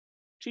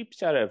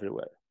Chips are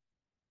everywhere.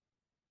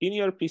 In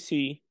your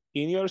PC,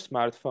 in your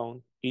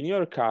smartphone, in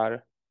your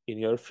car, in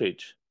your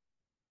fridge.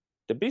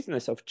 The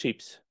business of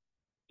chips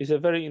is a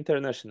very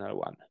international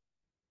one.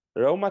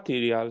 Raw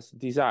materials,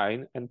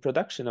 design, and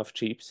production of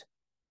chips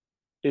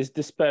is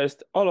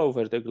dispersed all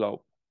over the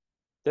globe.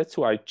 That's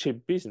why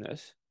chip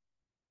business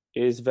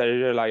is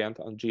very reliant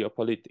on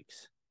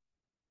geopolitics.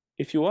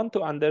 If you want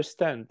to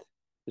understand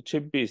the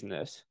chip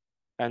business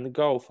and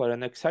go for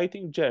an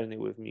exciting journey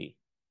with me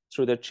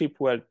through the chip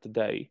world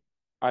today,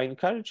 I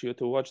encourage you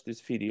to watch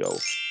this video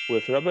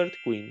with Robert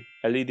Quinn,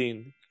 a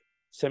leading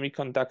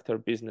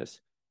semiconductor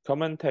business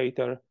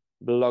commentator,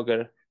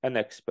 blogger, and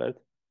expert,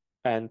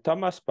 and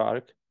Thomas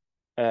Park,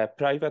 a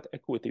private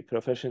equity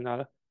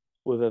professional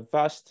with a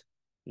vast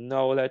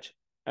knowledge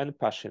and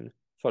passion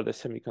for the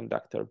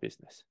semiconductor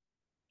business.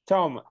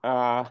 Tom, there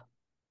are,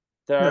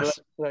 Yes.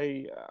 let's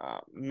say,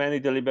 many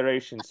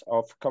deliberations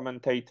of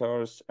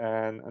commentators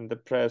and the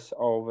press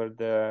over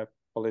the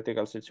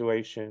political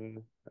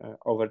situation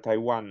over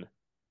Taiwan.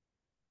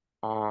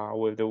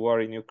 With the war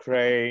in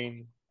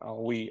Ukraine,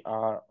 we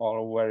are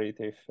all worried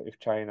if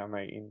China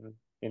may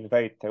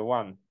invade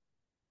Taiwan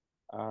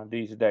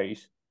these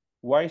days.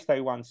 Why is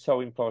Taiwan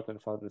so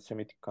important for the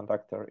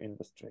semiconductor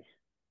industry?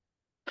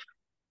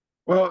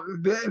 Well,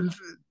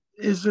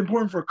 it's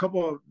important for a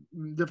couple of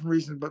different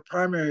reasons, but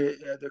primary,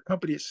 the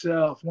company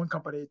itself, one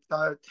company,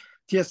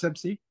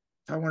 TSMC,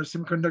 Taiwan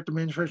Semiconductor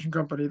Manufacturing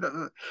Company,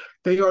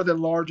 they are the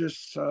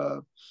largest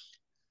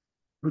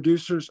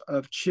producers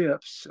of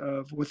chips,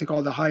 of what they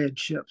call the high-end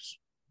chips.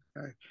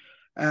 Okay,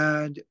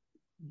 and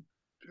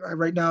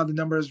right now the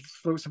numbers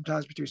float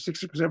sometimes between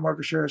 60%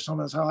 market share, some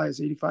as high as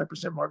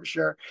 85% market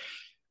share.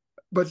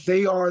 But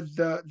they are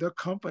the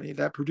company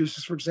that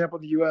produces, for example,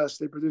 in the U.S.,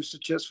 they produce the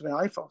chips for the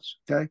iPhones.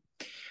 Okay,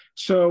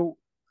 so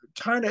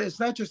China, it's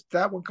not just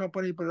that one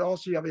company, but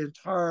also you have an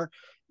entire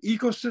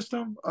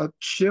ecosystem of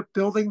chip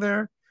building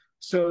there.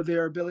 So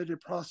their ability to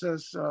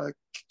process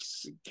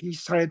key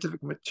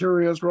scientific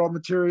materials, raw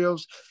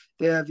materials,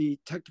 they have the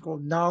technical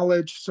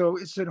knowledge. So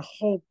it's a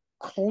whole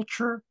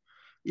culture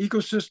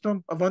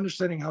ecosystem of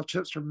understanding how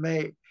chips are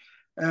made.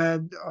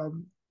 And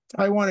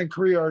Taiwan and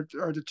Korea are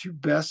the two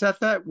best at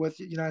that, with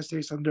the United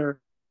States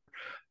under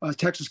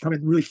Texas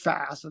coming really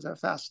fast as a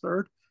fast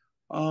third.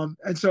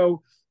 And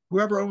so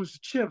whoever owns the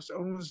chips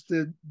owns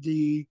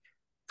the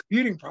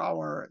computing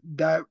power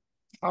that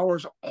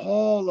powers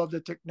all of the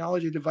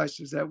technology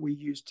devices that we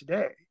use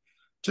today.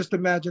 Just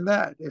imagine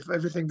that if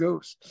everything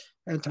goes.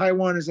 And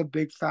Taiwan is a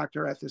big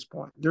factor at this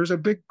point. There's a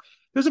big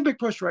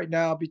push right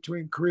now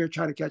between Korea and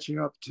China catching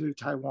up to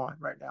Taiwan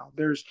right now.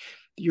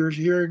 You're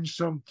hearing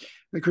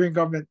the Korean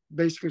government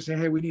basically saying,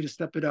 hey, we need to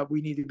step it up.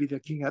 We need to be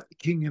the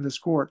king in this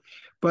court.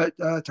 But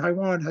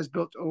Taiwan has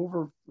built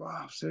over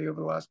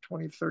the last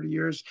 20, 30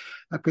 years,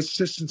 a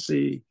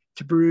consistency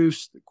to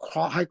produce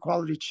high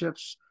quality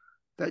chips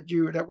that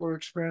we're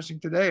experiencing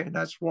today. And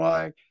that's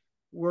why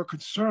we're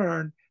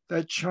concerned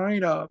that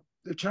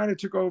if China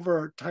took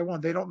over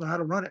Taiwan, they don't know how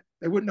to run it.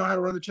 They wouldn't know how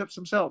to run the chips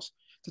themselves.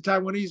 The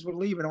Taiwanese would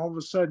leave, and all of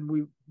a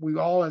sudden, we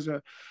all as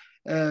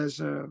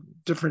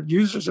different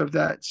users of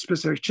that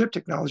specific chip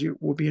technology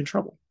will be in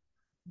trouble.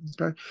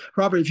 Okay,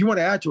 Robert, if you want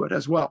to add to it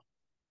as well.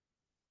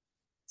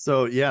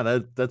 So yeah,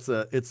 it's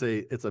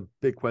a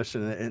big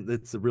question, and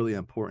it's really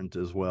important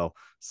as well.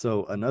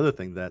 So another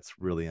thing that's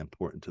really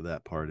important to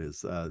that part is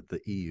the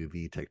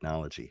EUV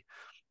technology.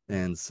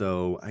 And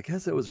so I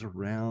guess it was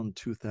around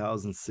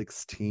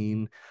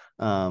 2016.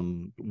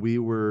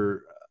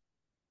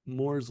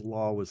 Moore's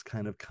law was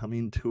kind of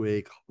coming to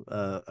we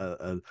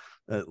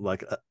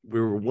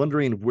were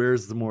wondering,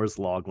 where's the Moore's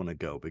law going to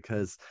go,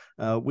 because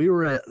we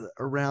were at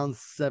around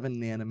 7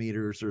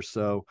 nanometers or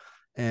so,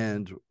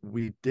 and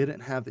we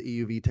didn't have the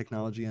EUV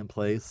technology in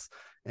place,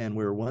 and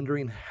we were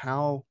wondering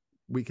how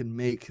we can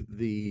make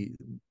the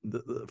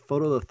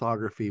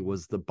photolithography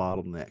was the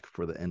bottleneck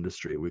for the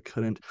industry. We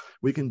can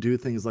do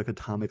things like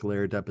atomic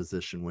layer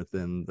deposition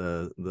within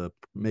the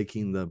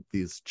making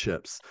these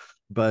chips,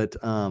 but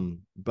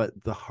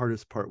the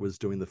hardest part was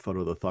doing the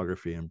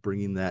photolithography and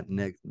bringing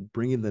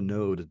the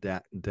node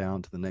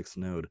down to the next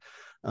node.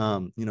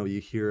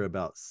 You hear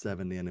about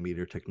 7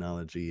 nanometer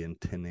technology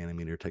and 10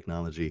 nanometer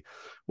technology.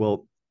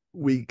 Well,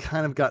 we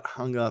kind of got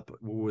hung up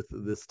with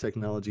this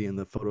technology in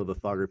the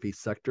photolithography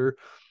sector,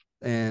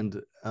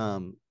 and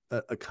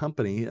a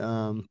company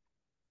called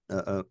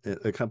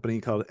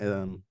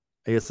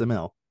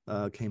ASML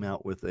came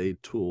out with a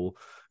tool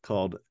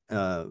called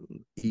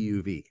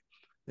EUV.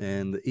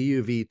 And the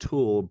EUV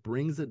tool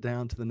brings it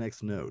down to the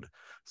next node.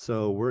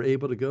 So we're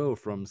able to go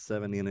from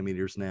 7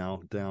 nanometers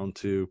now down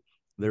to,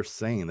 they're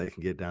saying they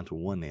can get down to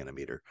 1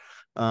 nanometer.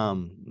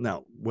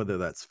 Now, whether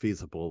that's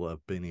feasible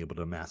of being able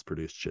to mass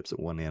produce chips at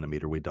 1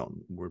 nanometer,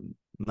 we're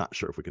not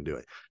sure if we can do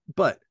it.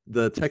 But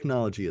the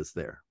technology is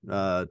there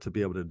to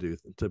be able to do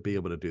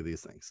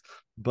these things.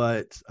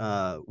 But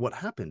what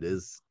happened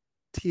is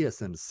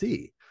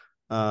TSMC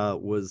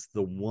was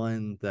the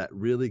one that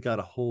really got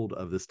a hold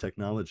of this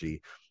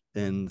technology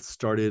and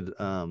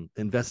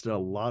invested a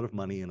lot of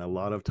money and a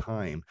lot of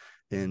time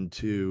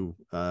into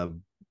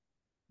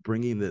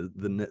bringing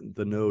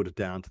the node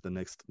down to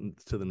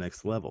the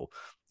next level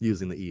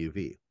using the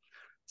EUV.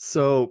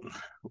 So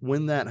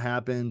when that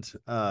happened,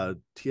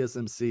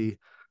 TSMC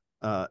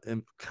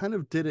and kind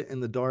of did it in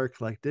the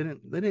dark. Like they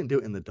didn't do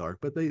it in the dark,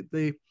 but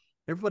they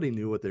everybody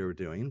knew what they were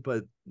doing,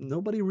 but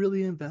nobody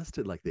really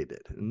invested like they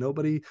did.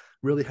 Nobody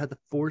really had the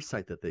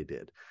foresight that they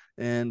did,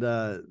 and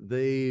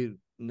they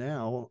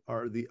now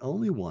are the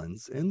only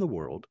ones in the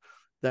world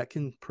that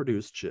can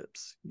produce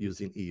chips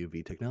using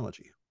EUV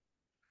technology.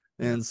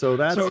 And so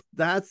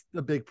that's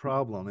the big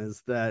problem,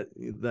 is that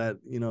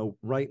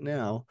right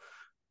now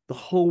the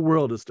whole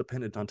world is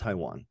dependent on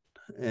Taiwan,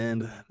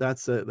 and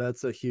that's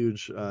a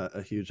huge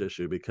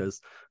issue, because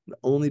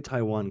only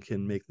Taiwan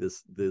can make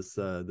this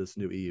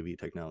new EUV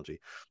technology.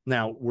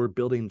 Now we're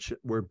building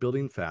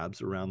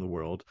fabs around the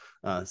world.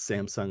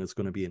 Samsung is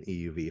going to be an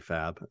EUV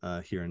fab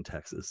here in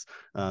Texas.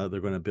 They're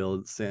going to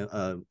build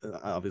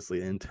obviously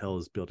Intel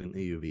is building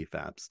EUV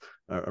fabs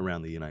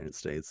around the United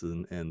States,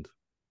 and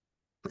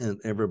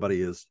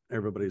everybody's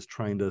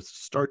trying to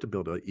start to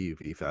build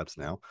EUV fabs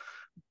now.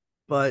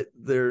 But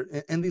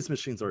these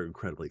machines are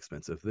incredibly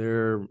expensive.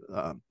 They're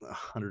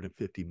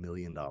 $150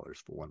 million for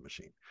one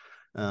machine.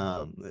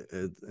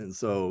 And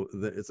so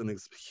it's a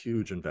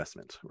huge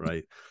investment,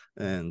 right?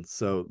 And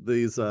so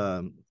this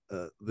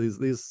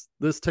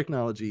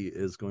technology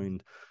is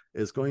going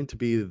to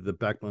be the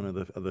backbone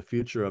of the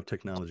future of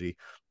technology,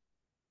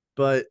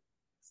 but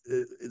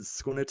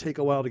it's going to take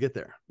a while to get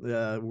there.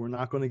 We're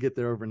not going to get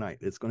there overnight.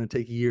 It's going to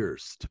take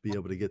years to be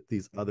able to get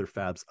these other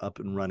fabs up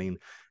and running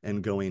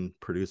and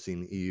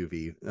producing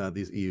EUV,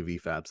 these EUV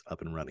fabs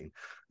up and running.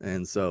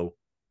 And so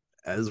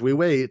as we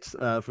wait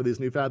for these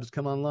new fabs to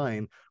come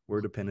online, we're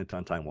dependent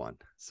on Taiwan.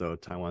 So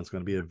Taiwan's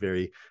going to be a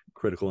very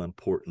critical,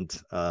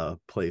 important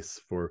place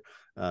for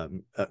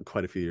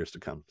quite a few years to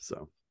come.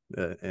 So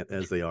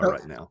as they are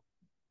right now.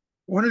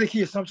 One of the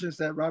key assumptions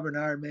that Robert and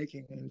I are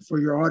making, and for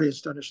your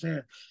audience to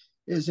understand,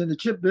 is in the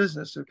chip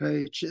business,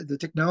 okay, the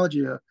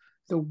technology,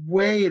 the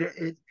way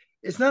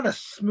it's not a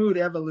smooth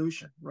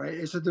evolution, right?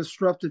 It's a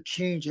disruptive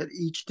change at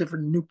each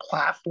different new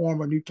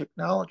platform or new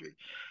technology.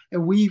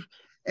 And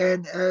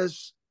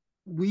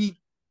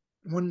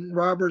when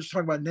Robert's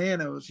talking about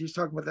nanos, he's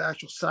talking about the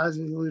actual size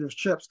of those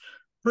chips.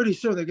 Pretty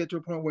soon they get to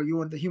a point where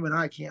the human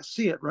eye can't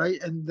see it, right?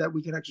 And that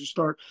we can actually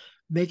start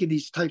making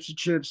these types of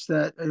chips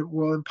that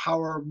will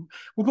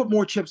we'll put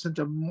more chips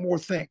into more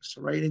things,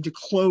 right? Into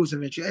clothes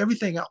eventually,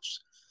 everything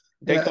else.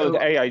 They call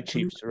it AI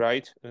chips,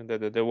 right?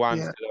 The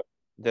ones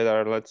that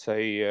are, let's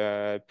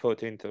say,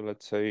 put into,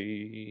 let's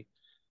say,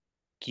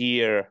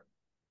 gear,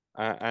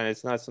 and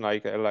it's not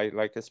like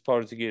a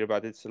sports gear,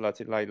 but it's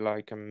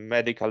like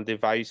medical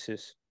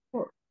devices.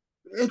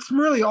 It's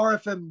really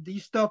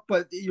RFMD stuff,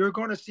 but you're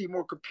going to see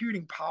more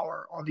computing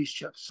power on these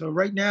chips. So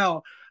right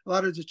now, a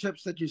lot of the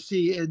chips that you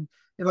see in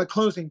like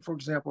clothing, for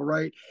example,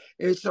 right?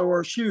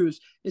 Or shoes,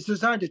 it's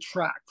designed to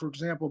track, for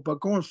example, but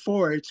going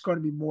forward, it's going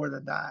to be more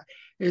than that.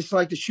 It's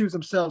like the shoes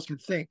themselves can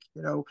think.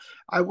 It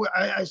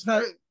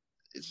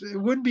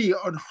wouldn't be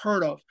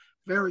unheard of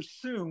very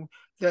soon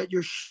that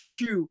your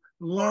shoe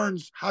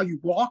learns how you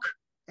walk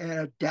and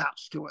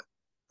adapts to it.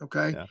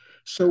 Okay,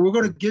 so we're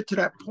going to get to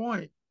that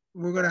point.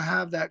 We're going to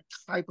have that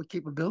type of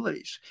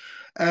capabilities.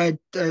 And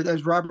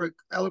as Robert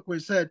eloquently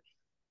said,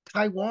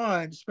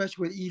 Taiwan,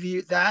 especially with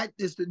EV, that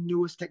is the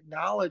newest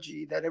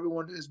technology that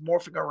everyone is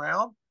morphing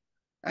around.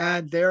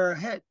 And they're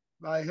ahead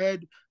by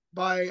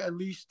at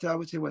least, I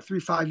would say,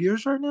 3-5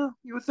 years right now,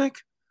 you would think?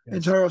 Yes.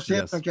 In terms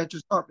of Samsung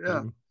catches up.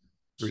 Yeah.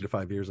 3 to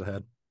 5 years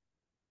ahead.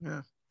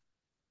 Yeah.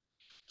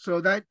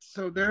 So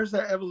there's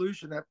that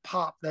evolution, that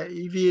pop, that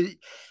EV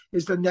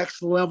is the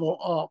next level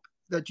up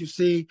that you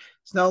see.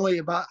 It's not only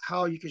about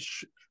how you can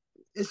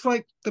it's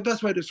like the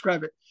best way to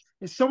describe it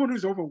is someone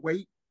who's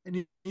overweight and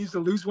he needs to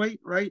lose weight,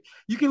 right?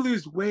 You can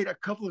lose weight a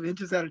couple of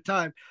inches at a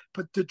time,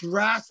 but to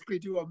drastically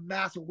do a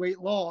massive weight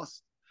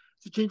loss,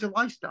 to change a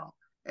lifestyle.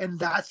 And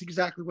that's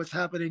exactly what's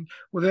happening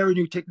with every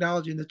new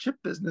technology in the chip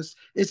business.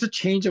 It's a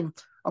change of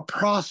a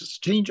process,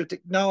 change of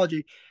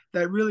technology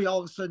that really all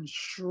of a sudden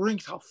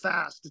shrinks how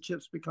fast the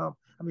chips become.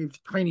 I mean,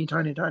 tiny,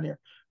 tiny, tinier.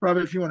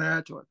 Robert, if you want to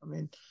add to it, I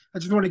mean, I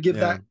just want to give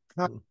that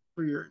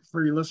for your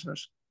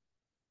listeners.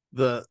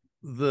 So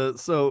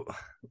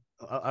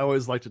I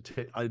always like to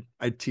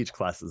I teach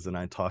classes and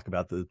I talk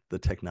about the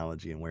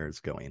technology and where it's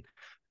going.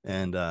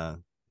 And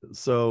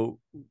so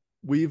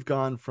we've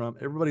gone from,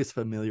 everybody's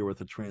familiar with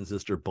the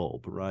transistor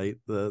bulb, right?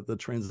 The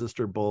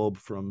transistor bulb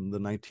from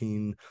the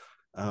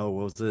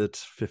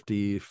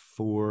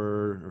 54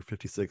 or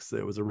 56,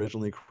 it was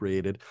originally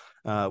created.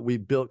 We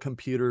built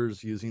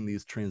computers using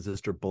these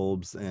transistor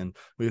bulbs, and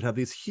we would have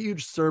these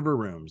huge server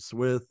rooms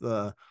with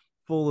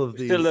full of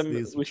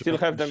these we still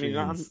have them in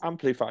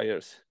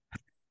amplifiers.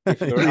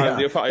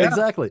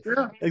 Exactly.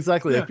 Yeah.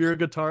 If you're a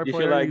guitar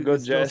player, you still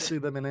jazz, see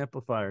them in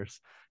amplifiers.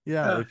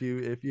 If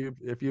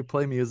you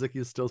play music,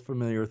 you're still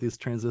familiar with these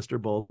transistor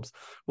bulbs.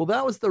 Well,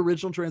 that was the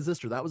original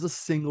transistor. That was a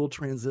single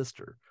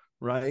transistor,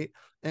 right?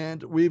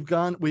 And we've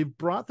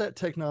brought that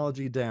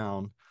technology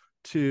down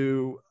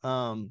to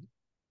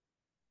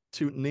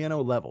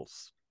nano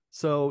levels.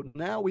 So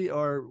now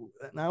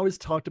and I always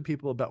talk to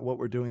people about what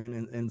we're doing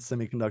in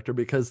semiconductor,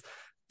 because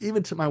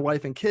even to my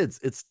wife and kids,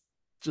 it's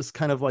just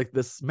kind of like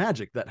this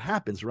magic that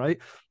happens, right?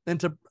 And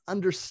to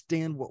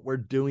understand what we're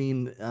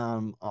doing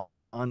on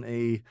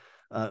a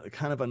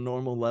kind of a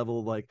normal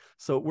level, like,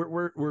 so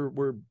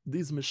we're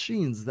these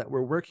machines that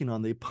we're working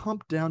on, they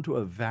pump down to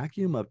a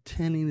vacuum of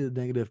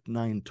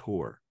 10⁻⁹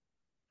 torr.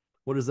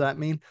 What does that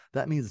mean?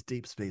 That means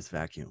deep space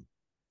vacuum.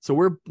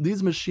 So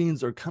these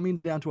machines are coming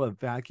down to a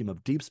vacuum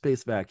of deep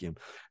space vacuum.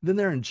 Then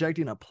they're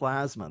injecting a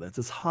plasma that's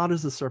as hot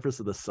as the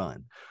surface of the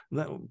sun.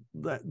 That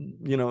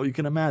you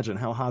can imagine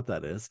how hot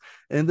that is.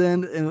 And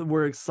then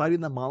we're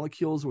exciting the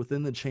molecules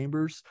within the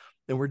chambers,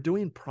 and we're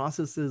doing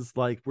processes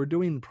like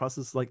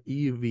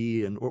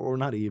EUV or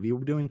not EUV. We're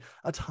doing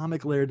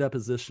atomic layer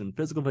deposition,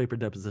 physical vapor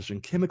deposition,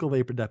 chemical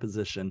vapor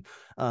deposition,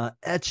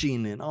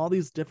 etching, and all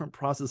these different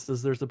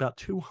processes. There's about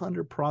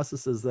 200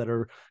 processes that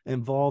are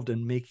involved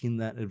in making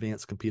that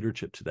advanced computer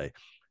chip today.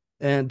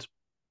 And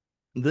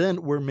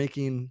then we're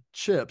making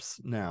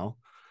chips now.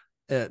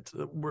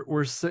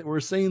 We're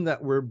saying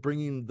that we're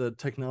bringing the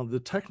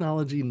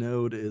technology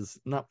node is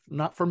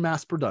not for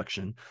mass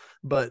production,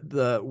 but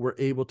we're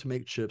able to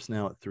make chips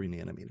now at 3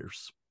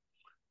 nanometers.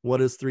 What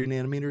does 3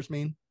 nanometers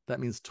mean? That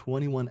means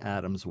 21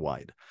 atoms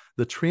wide.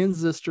 The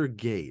transistor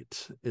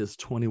gate is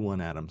 21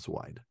 atoms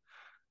wide.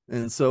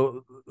 And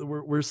so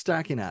we're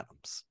stacking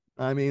atoms.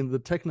 I mean, the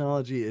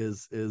technology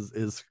is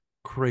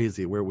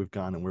crazy where we've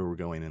gone and where we're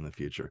going in the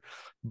future.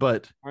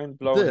 But Mind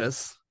blowing.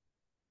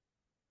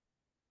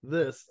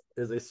 This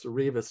is a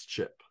Cerebus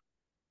chip.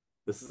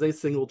 This is a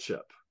single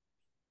chip.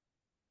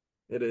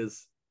 It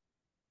is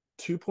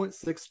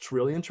 2.6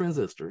 trillion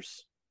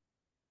transistors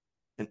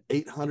and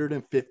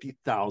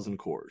 850,000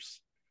 cores.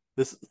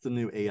 This is the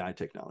new AI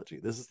technology.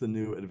 This is the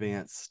new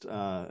advanced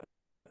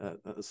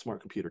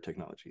smart computer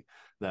technology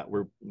that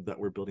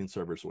we're building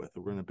servers with.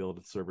 We're going to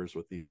build servers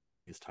with these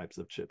types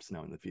of chips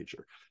now in the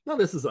future. Now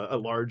this is a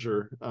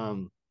larger.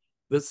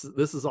 This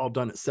is all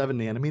done at 7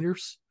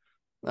 nanometers.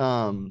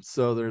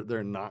 So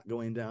they're not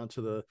going down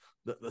to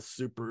the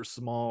super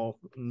small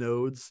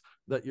nodes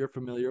that you're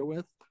familiar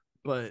with,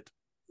 but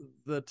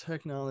the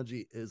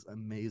technology is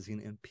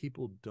amazing, and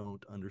people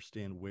don't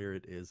understand where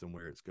it is and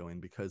where it's going,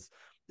 because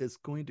it's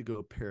going to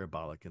go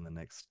parabolic in the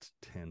next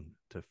 10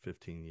 to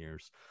 15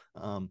 years.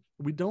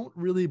 We don't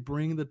really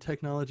bring the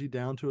technology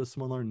down to a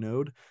smaller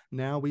node.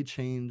 Now we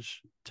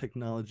change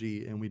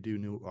technology and we do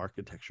new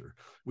architecture.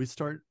 We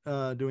start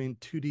doing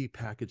 2D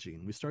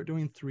packaging. We start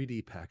doing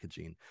 3D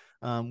packaging.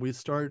 We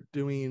start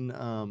doing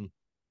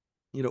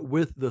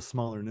with the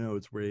smaller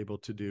nodes, we're able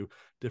to do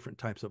different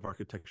types of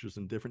architectures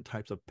and different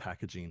types of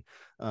packaging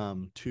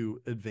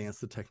to advance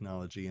the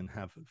technology and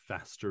have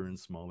faster and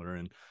smaller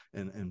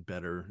and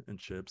better and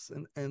chips.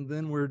 And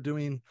then we're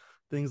doing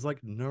things like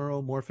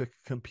neuromorphic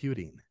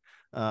computing,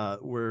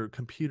 where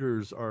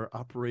computers are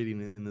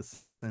operating in the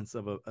sense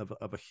of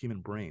a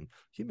human brain.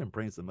 Human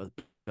brain is the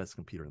best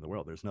computer in the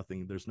world. There's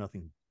nothing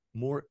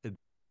more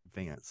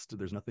advanced.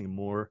 There's nothing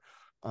more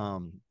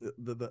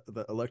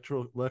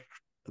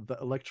the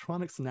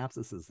electronic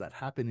synapses that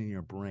happen in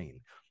your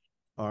brain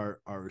are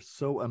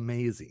so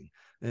amazing,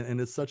 and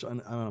it's such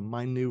on a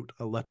minute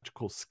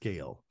electrical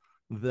scale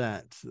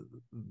that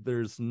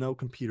there's no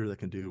computer that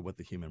can do what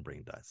the human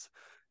brain does.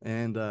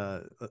 And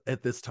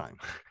at this time,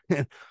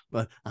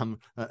 but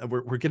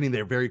we're getting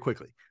there very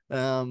quickly.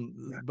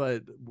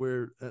 But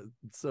we're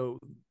so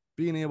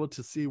being able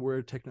to see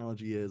where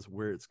technology is,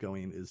 where it's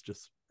going, is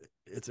just,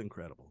 it's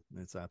incredible.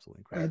 It's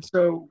absolutely incredible. And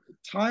so,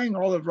 tying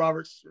all of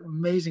Robert's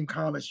amazing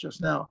comments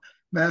just now,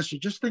 Master,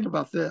 just think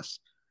about this.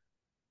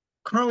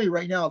 Currently,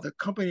 right now, the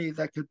company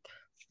that could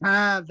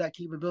have that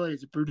capability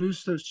to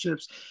produce those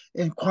chips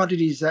in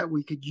quantities that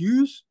we could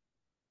use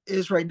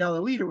is right now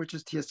the leader, which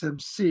is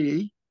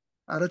TSMC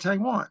out of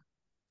Taiwan.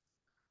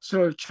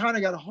 So if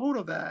China got a hold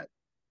of that,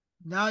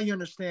 now you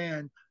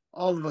understand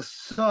all of a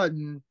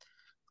sudden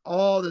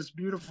all this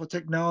beautiful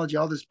technology,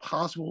 all this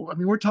possible. I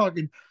mean, we're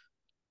talking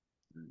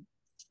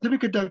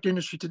semiconductor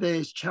industry today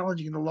is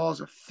challenging the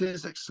laws of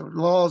physics, so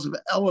laws of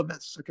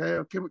elements,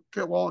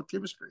 law of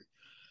chemistry.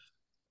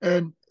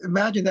 And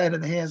imagine that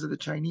in the hands of the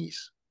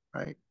Chinese,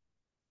 right?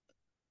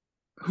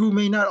 Who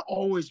may not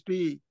always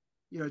be,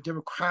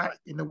 democratic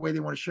in the way they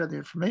want to share the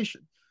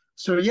information.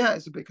 So yeah,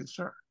 it's a big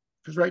concern,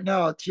 because right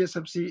now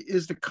TSMC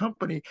is the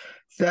company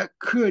that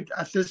could,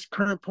 at this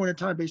current point in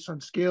time, based on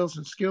scales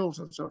and skills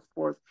and so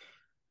forth,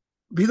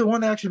 be the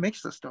one that actually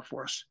makes this stuff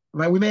for us. I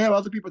mean, we may have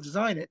other people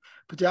design it,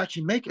 but to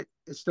actually make it,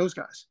 it's those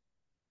guys.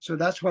 So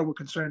that's why we're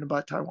concerned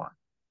about Taiwan.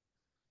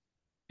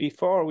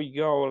 Before we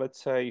go,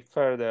 let's say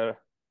further,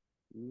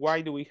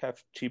 why do we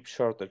have chip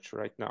shortage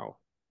right now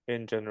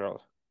in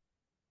general?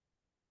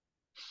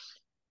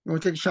 You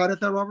want to take a shot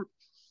at that, Robert?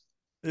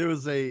 It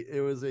was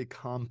a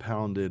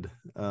compounded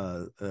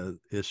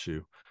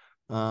issue.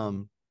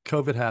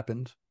 COVID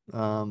happened,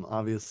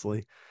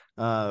 obviously.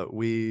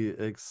 We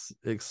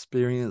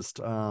experienced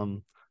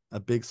a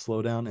big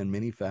slowdown in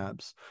many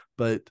fabs,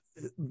 but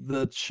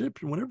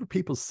whenever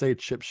people say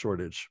chip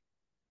shortage,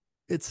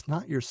 it's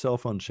not your cell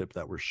phone chip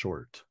that we're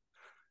short.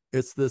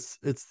 it's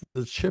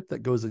the chip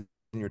that goes in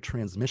your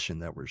transmission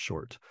that we're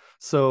short.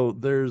 So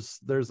there's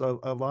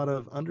a lot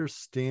of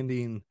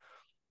understanding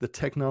the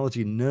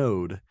technology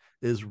node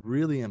is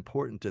really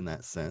important in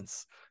that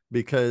sense,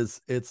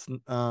 because it's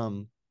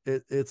not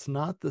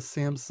the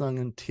Samsung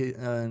and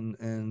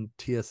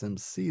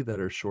TSMC that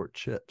are short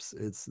chips.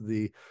 It's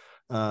the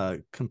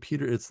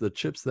it's the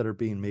chips that are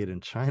being made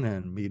in China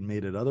and being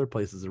made at other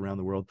places around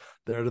the world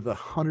that are the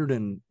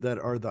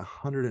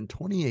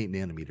 128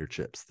 nanometer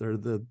chips. They're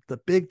the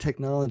big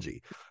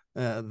technology.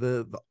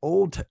 The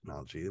old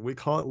technology, we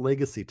call it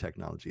legacy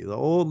technology, the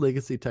old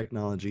legacy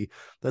technology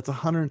that's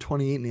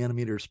 128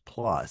 nanometers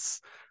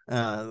plus.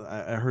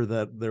 I heard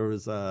that there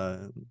was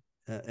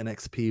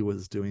NXP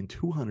was doing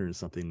 200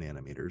 something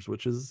nanometers,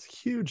 which is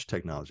huge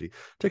technology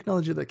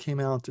that came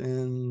out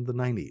in the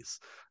 90s,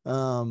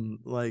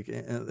 like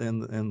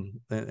and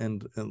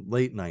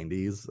late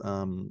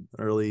 90s,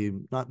 early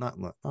not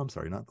I'm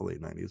sorry, not the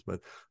late 90s,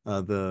 but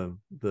the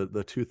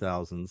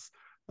 2000s,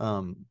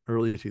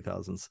 early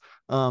 2000s.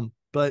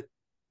 But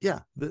yeah,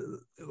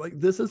 like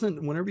this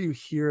isn't, whenever you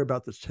hear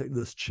about this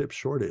chip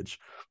shortage,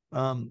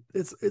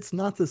 it's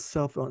not the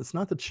cell phone, it's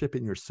not the chip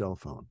in your cell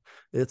phone,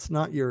 it's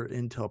not your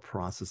Intel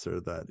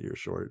processor that you're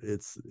short.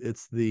 It's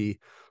the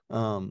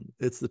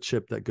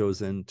chip that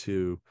goes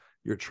into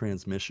your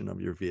transmission of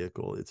your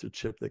vehicle. It's a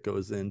chip that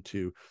goes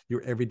into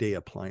your everyday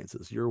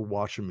appliances, your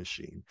washing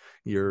machine,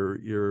 your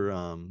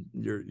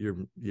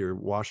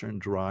washer and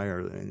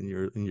dryer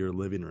in your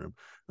living room.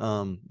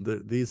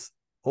 These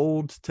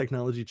old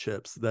technology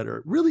chips that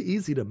are really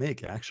easy to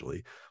make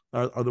actually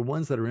are the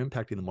ones that are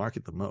impacting the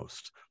market the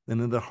most, and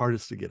they're the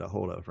hardest to get a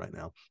hold of right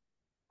now.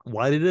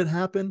 Why did it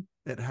happen?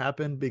 It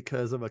happened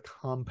because of a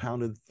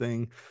compounded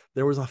thing.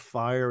 There was a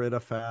fire at a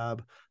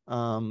fab,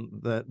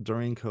 that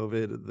during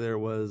COVID there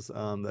was,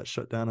 that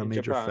shut down a In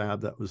major Japan.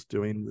 fab that was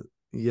doing,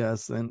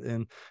 yes,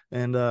 and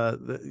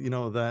you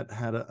know, that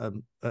had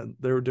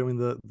they were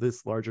doing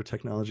this larger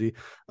technology.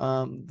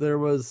 There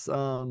was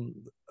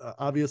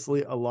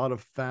obviously a lot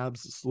of fabs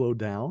slowed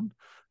down.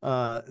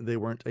 They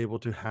weren't able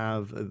to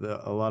have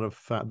a lot of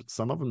fabs.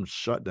 Some of them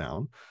shut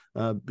down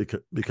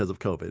because of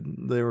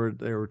COVID.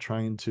 They were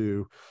trying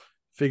to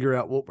figure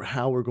out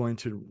how we're going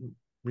to,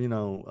 you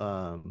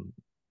know,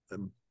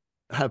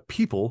 have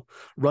people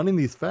running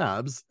these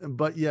fabs,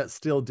 but yet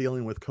still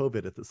dealing with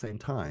COVID at the same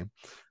time.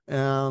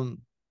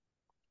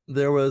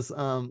 There was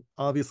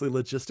obviously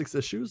logistics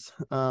issues.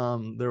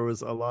 There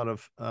was a lot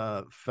of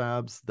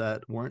fabs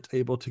that weren't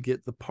able to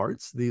get the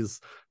parts.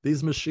 These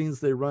machines,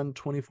 they run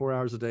 24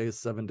 hours a day,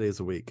 7 days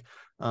a week.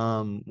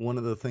 One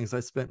of the things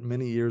I spent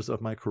many years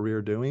of my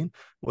career doing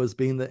was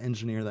being the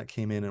engineer that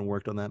came in and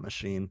worked on that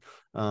machine.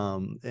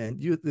 And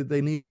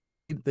they need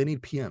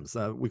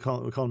PMs. We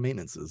call them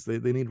maintenances.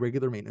 They need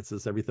regular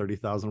maintenances every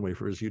 30,000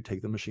 wafers. You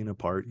take the machine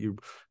apart, you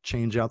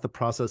change out the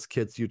process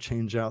kits, you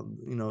change out,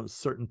 you know,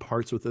 certain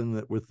parts within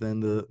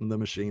the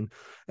machine,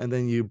 and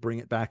then you bring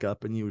it back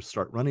up and you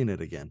start running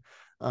it again.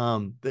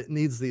 That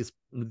needs these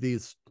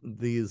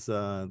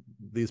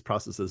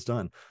processes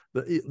done.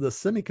 The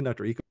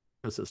semiconductor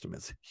ecosystem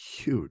is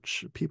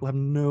huge. People have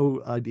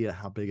no idea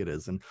how big it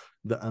is, and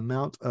the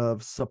amount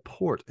of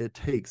support it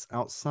takes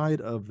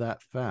outside of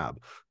that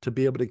fab to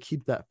be able to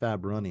keep that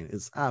fab running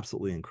is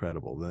absolutely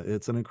incredible.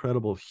 It's an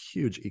incredible,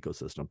 huge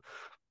ecosystem.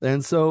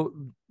 And so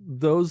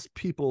those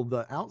people,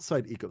 the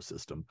outside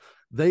ecosystem,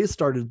 they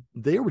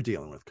were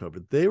dealing with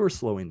COVID. They were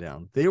slowing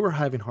down. They were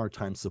having hard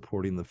time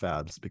supporting the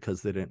fabs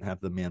because they didn't have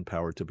the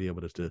manpower to be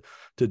able to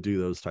do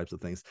those types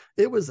of things.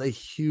 It was a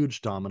huge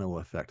domino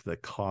effect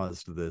that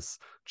caused this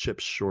chip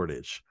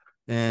shortage.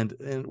 And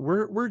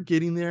we're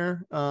getting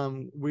there.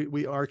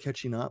 We are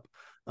catching up.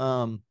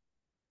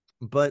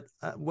 But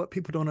what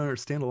people don't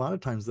understand a lot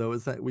of times, though,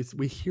 is that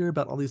we hear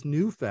about all these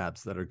new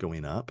fabs that are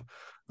going up,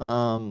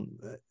 um,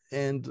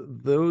 and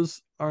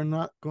those are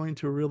not going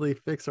to really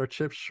fix our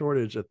chip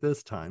shortage at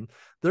this time.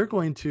 They're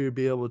going to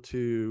be able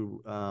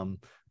to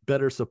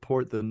better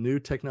support the new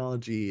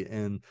technology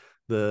and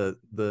the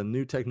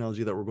new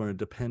technology that we're going to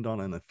depend on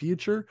in the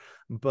future.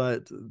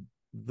 But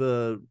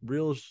the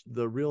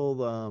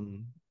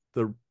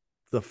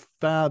the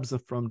fabs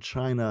from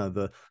China,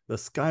 the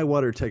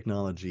Skywater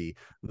technology,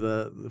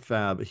 the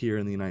fab here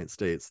in the United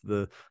States,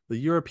 the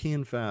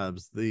European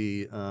fabs,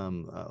 a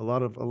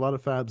lot of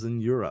fabs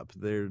in Europe,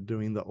 they're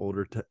doing the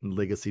older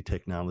legacy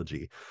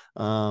technology.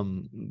 I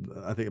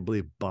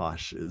believe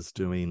Bosch is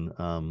doing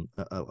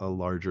a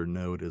larger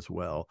node as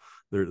well.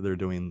 They're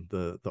doing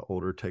the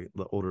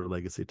older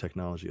legacy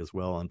technology as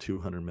well on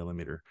 200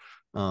 millimeter.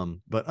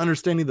 But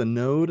understanding the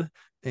node,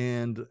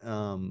 and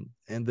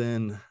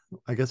then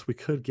I guess we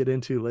could get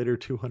into later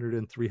 200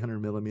 and 300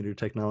 millimeter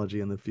technology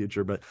in the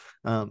future, but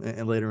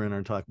and later in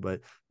our talk,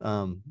 but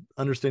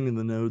understanding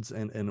the nodes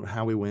and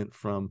how we went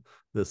from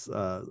this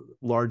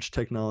large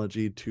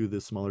technology to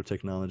this smaller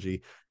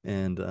technology,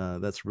 and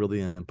that's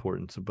really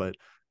important. But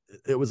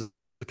it was a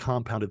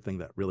compounded thing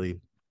that really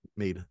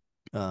made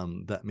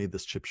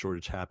this chip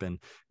shortage happen,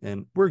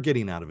 and we're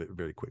getting out of it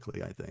very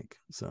quickly, I think.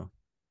 So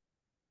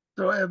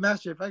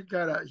Master, if I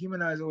gotta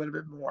humanize a little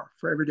bit more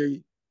for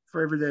everyday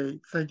for everyday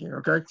thinking.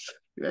 Okay,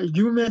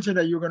 you mentioned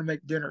that you were going to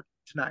make dinner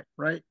tonight,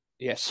 right?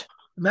 Yes.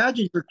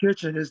 Imagine your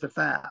kitchen is the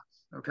fab.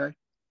 Okay,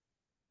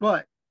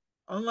 but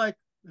unlike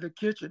the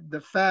kitchen,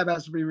 the fab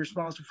has to be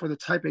responsible for the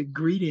type of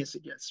ingredients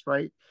it gets,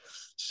 right?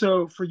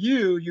 So for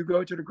you, you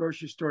go to the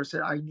grocery store and say,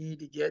 I need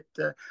to get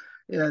the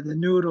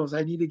noodles,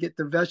 I need to get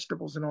the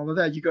vegetables and all of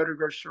that. You go to the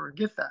grocery store and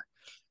get that.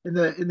 In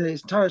the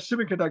entire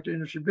semiconductor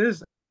industry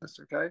business,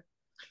 okay,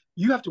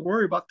 you have to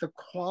worry about the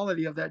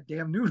quality of that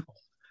damn noodle,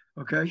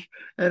 okay,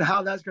 and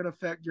how that's going to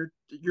affect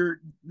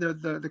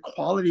the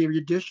quality of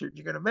your dish that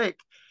you're going to make.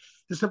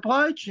 The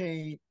supply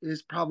chain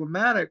is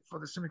problematic for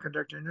the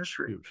semiconductor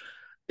industry. Huge.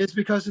 It's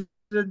because of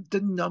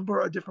the number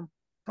of different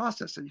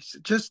processes.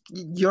 Just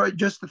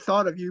the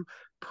thought of you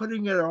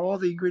putting in all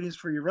the ingredients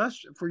for your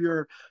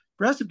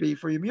recipe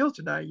for your meal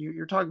tonight.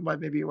 You're talking about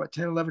maybe what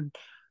 10, 11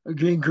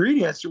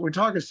 ingredients. We're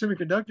talking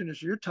semiconductor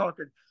industry. You're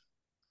talking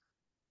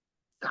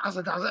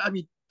thousand. I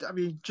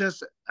mean,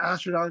 just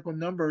astronomical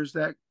numbers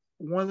that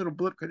one little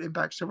blip could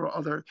impact several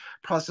other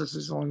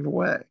processes along the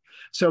way.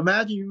 So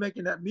imagine you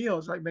making that meal.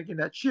 It's like making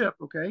that chip.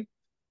 Okay,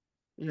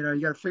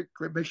 you got to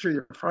make sure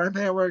your frying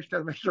pan works. You got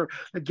to make sure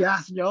the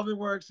gas in your oven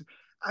works.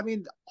 I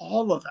mean,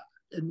 all of that.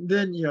 And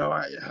then,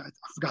 I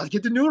forgot to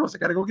get the noodles. I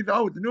got to go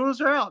the noodles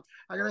are out.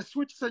 I got to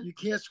switch. So you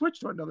can't switch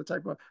to another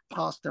type of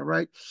pasta,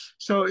 right?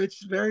 So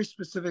it's very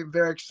specific,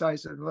 very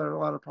exciting. A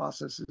lot of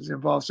processes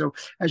involved. So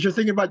as you're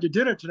thinking about your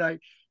dinner tonight,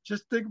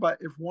 just think about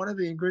if one of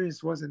the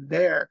ingredients wasn't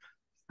there,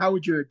 how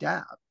would you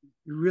adapt?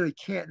 You really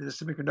can't in the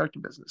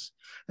semiconductor business,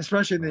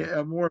 especially in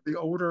the more of the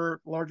older,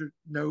 larger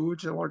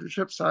nodes and larger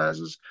chip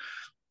sizes.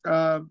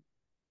 Um,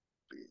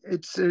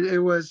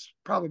 it was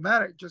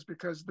problematic just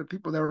because the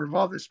people that were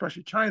involved,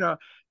 especially China,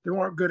 they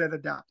weren't good at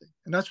adapting,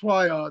 and that's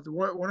why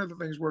one of the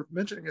things worth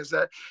mentioning is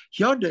that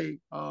Hyundai,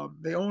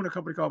 they own a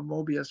company called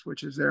Mobius,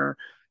 which is their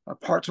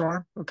parts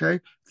arm. Okay,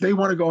 they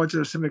want to go into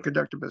the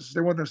semiconductor business.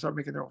 They want to start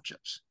making their own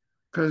chips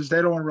because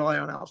they don't want to rely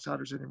on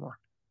outsiders anymore.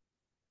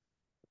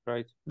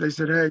 Right. They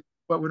said, hey,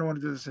 but we don't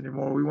want to do this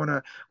anymore. We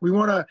want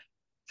to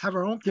have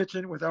our own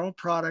kitchen with our own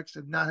products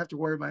and not have to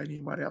worry about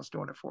anybody else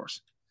doing it for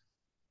us.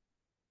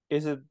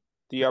 Is it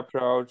the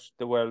approach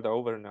the world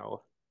over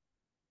now?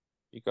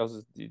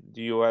 Because the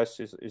US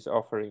is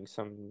offering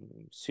some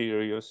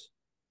serious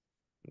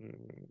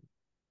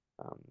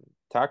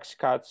tax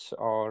cuts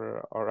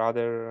or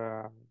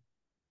other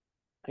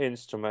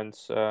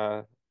instruments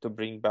to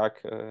bring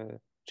back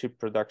chip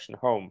production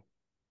home,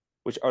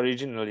 which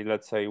originally,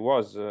 let's say,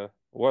 was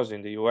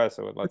in the US,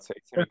 or let's say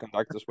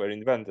semiconductors were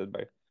invented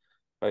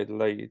by the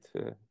late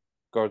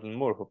Gordon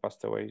Moore, who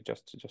passed away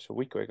just a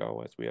week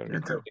ago as we are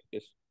recording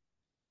this.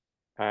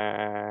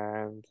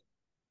 And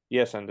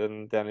yes, and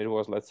then it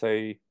was, let's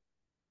say,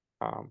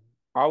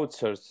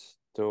 outsourced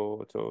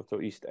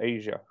to East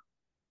Asia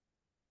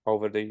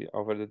over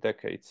the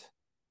decades.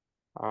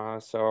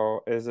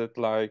 So is it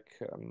like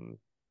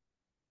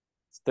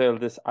still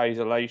this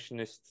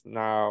isolationist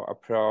now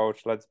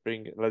approach? Let's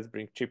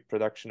bring chip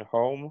production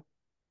home,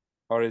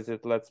 or is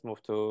it let's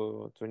move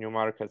to new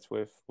markets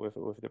with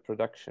the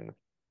production,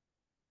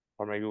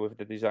 or maybe with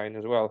the design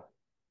as well?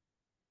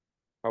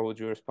 How would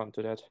you respond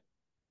to that?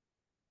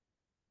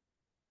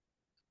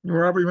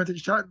 Robert, you want to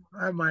take a shot?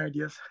 I have my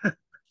ideas.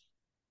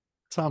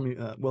 Tommy,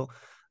 well,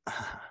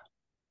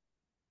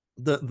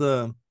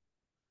 the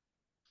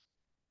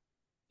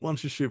why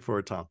don't you shoot for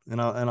it, Tom, and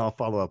I'll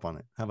follow up on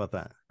it. How about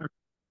that?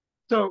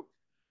 So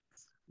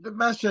the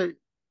message,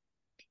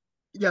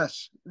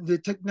 yes, the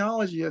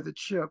technology of the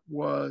chip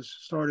was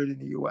started in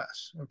the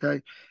U.S. Okay,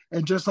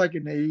 and just like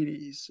in the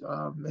 80s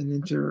and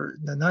into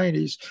the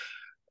 90s,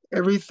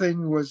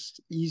 everything was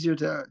easier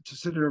to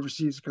send it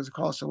overseas because of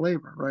cost of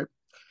labor, right?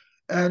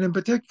 And in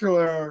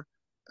particular,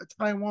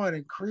 Taiwan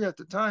and Korea at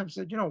the time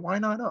said, why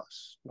not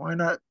us? Why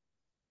not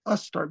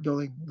us start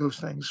building those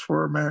things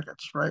for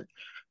Americans, right?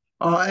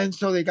 And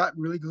so they got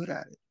really good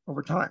at it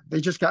over time. They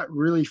just got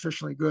really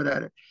efficiently good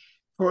at it.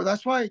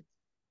 That's why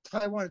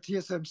Taiwan and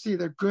TSMC,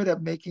 they're good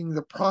at making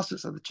the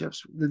process of the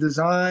chips, the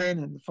design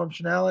and the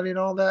functionality and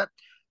all that.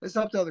 It's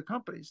up to other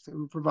companies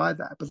to provide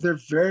that, but they're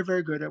very,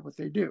 very good at what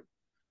they do.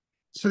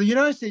 So the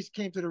United States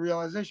came to the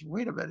realization,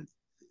 wait a minute,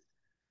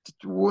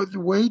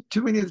 way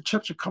too many of the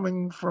chips are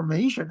coming from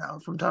Asia now,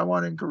 from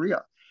Taiwan and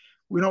Korea.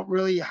 We don't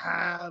really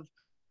have,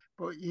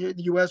 but in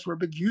the US, we're a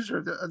big user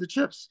of the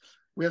chips.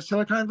 We have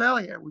Silicon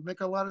Valley here. We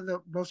make a lot of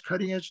the most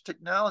cutting edge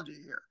technology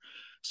here.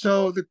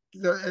 So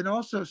and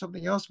also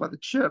something else about the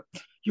chip,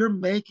 you're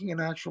making an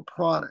actual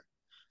product.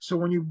 So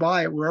when you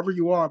buy it wherever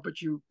you are, but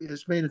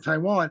it's made in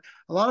Taiwan,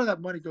 a lot of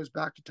that money goes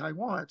back to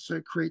Taiwan. So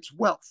it creates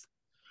wealth.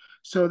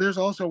 So there's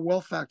also a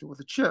wealth factor with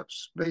the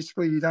chips.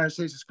 Basically, the United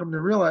States has come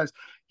to realize,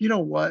 you know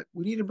what,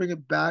 we need to bring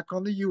it back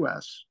on the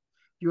U.S.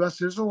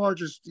 U.S. is the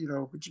largest,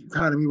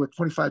 economy with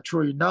 $25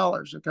 trillion.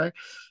 Okay,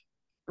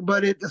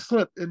 but it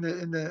slipped in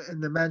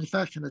the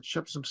manufacturing of the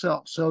chips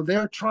themselves. So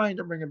they're trying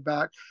to bring it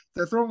back.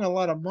 They're throwing a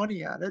lot of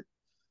money at it,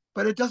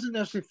 but it doesn't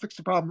necessarily fix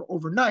the problem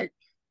overnight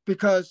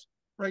because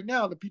right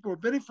now the people who are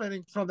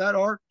benefiting from that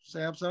are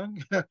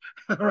Samsung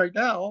right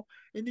now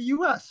in the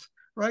U.S.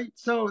 right?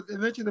 So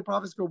eventually the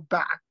profits go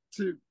back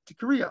to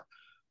Korea.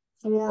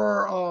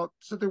 What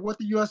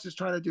the U.S. is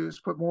trying to do is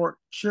put more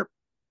chip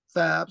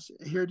fabs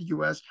here in the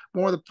U.S.,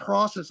 more of the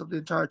process of the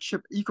entire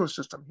chip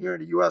ecosystem here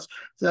in the U.S.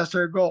 So that's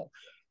their goal.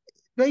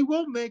 They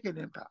will make an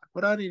impact.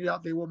 Without any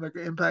doubt, they will make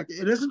an impact.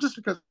 It isn't just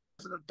because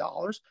of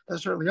dollars, that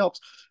certainly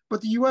helps,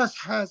 but the U.S.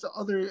 has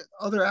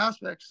other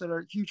aspects that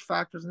are huge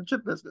factors in the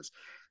chip business.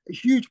 A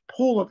huge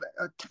pool of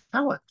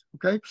talent.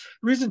 Okay, the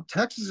reason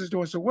Texas is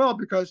doing so well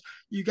because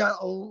you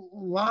got a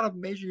lot of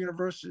major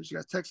universities. You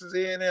got Texas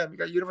A&M, you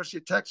got University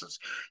of Texas,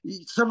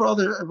 several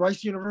other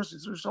Rice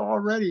universities. There's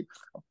already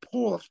a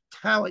pool of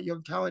talent,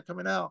 young talent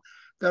coming out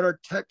that are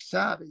tech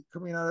savvy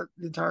coming out of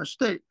the entire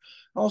state.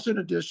 Also, in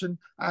addition,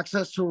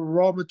 access to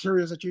raw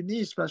materials that you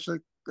need, especially,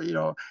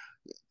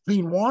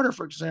 clean water,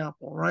 for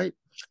example, right?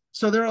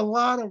 So there are a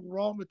lot of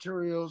raw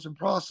materials and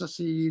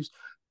processes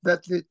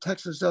that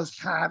Texas does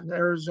have, in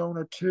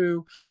Arizona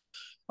too.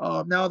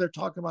 Now they're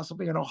talking about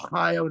something in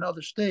Ohio and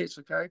other states.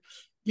 Okay,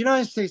 the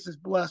United States is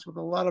blessed with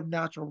a lot of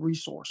natural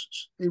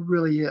resources. It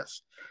really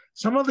is.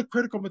 Some of the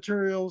critical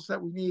materials that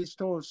we need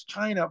still is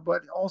China,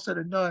 but all said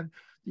and done,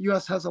 the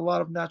U.S. has a lot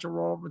of natural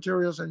raw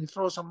materials, and you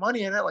throw some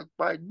money in it, like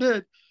Biden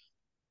did,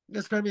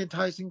 it's going to be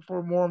enticing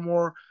for more and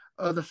more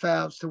of the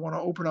fabs to want to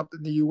open up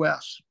in the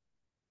U.S.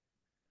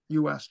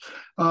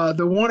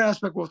 The one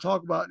aspect we'll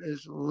talk about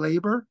is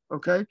labor.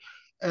 Okay,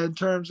 in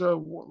terms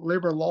of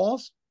labor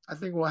laws, I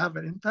think will have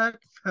an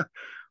impact.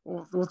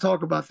 We'll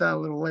talk about that a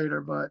little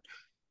later. But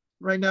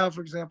right now,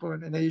 for example,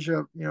 in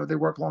Asia, they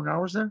work long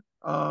hours there.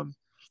 Can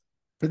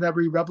that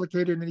be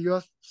replicated in the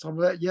U.S.? Some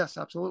of that, yes,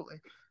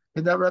 absolutely.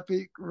 Can that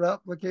be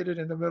replicated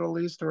in the Middle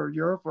East or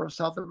Europe or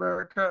South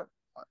America?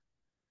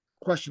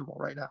 Questionable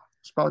right now.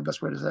 It's probably the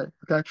best way to say it.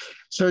 Okay.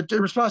 So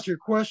in response to your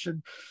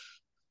question,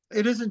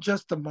 it isn't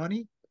just the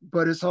money,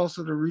 but it's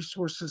also the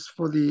resources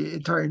for the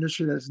entire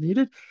industry that is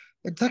needed.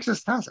 And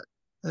Texas has it.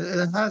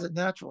 It has it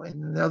naturally,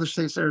 and the other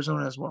states,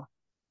 Arizona as well.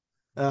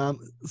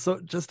 So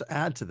just to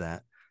add to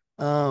that,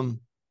 I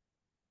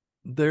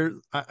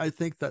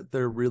think that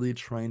they're really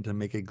trying to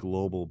make a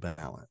global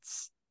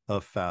balance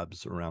of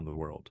fabs around the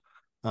world.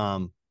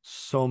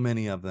 So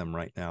many of them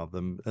right now,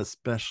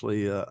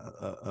 especially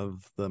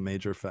of the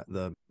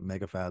the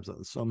mega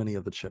fabs, so many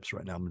of the chips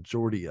right now,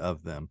 majority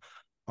of them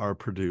are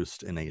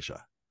produced in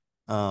Asia.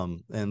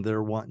 And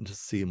they're wanting to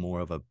see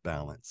more of a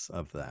balance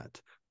of that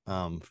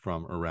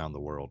from around the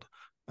world.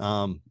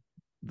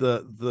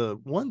 The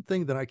one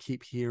thing that I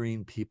keep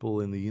hearing people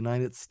in the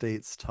United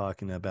States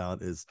talking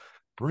about is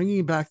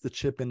bringing back the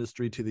chip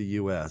industry to the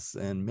U.S.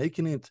 and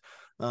making it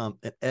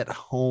at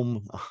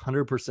home,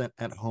 100%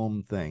 at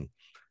home thing.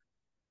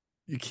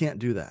 You can't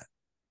do that.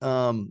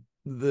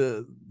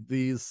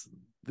 These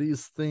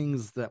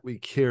things that we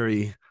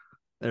carry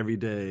every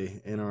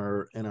day in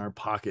our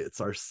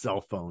pockets, our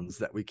cell phones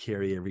that we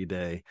carry every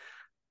day,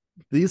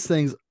 these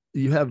things,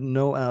 you have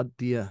no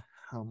idea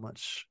how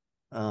much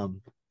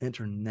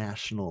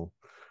international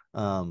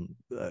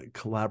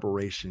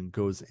collaboration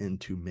goes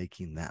into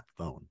making that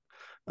phone.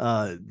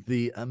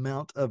 The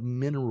amount of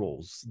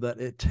minerals that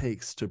it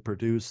takes to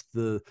produce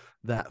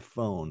that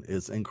phone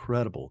is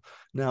incredible.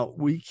 Now,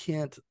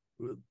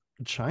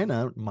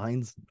 China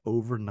mines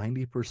over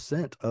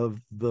 90%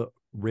 of the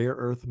rare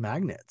earth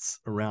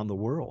magnets around the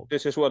world.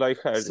 This is what I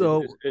heard.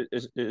 So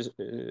is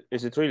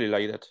it really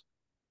like that?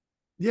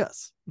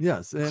 Yes,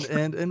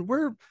 and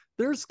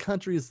there's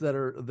countries that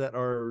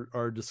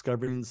are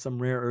discovering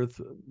some rare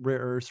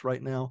earths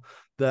right now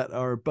that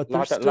are, but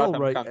they're still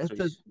right at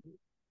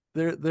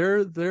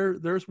the,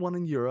 there's one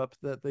in Europe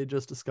that they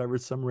just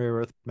discovered some rare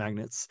earth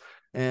magnets,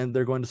 and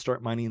they're going to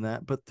start mining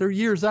that, but they're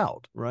years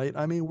out, right?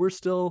 I mean, we're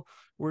still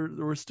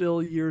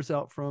years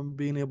out from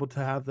being able to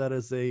have that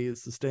as a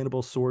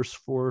sustainable source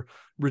for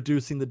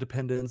reducing the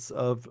dependence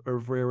of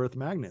rare earth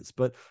magnets.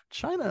 But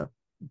China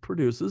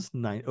produces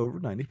over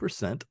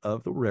 90%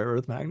 of the rare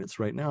earth magnets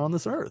right now on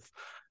this earth.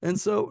 And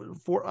so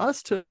for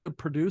us to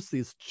produce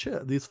these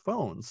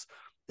phones,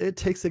 it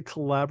takes a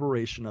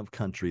collaboration of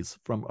countries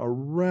from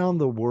around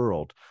the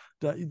world.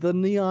 The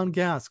neon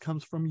gas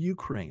comes from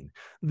Ukraine.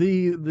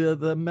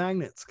 The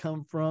magnets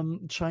come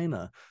from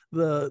China.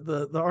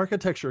 The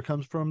architecture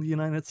comes from the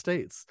United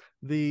States.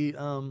 The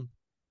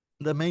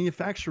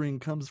manufacturing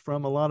comes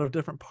from a lot of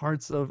different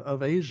parts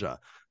of Asia.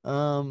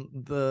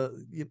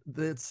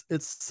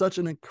 It's such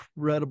an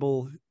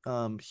incredible,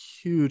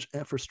 huge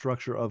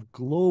infrastructure of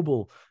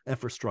global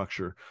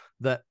infrastructure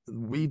that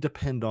we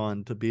depend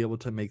on to be able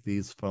to make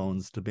these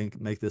phones, to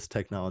make this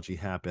technology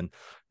happen.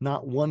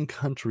 Not one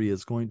country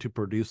is going to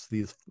produce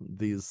these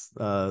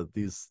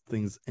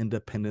things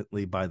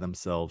independently by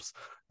themselves.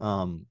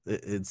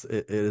 It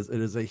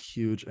is a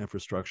huge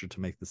infrastructure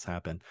to make this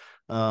happen.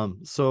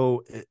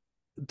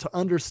 To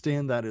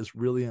understand that is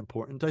really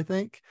important, I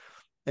think,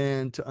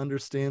 and to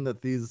understand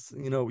that these,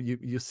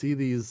 you see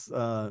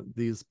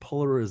these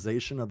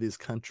polarization of these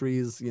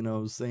countries,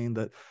 saying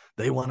that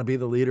they want to be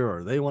the leader,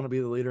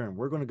 and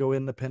we're going to go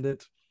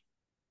independent.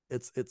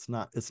 it's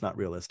not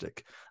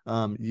realistic.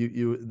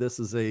 This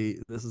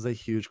is a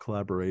huge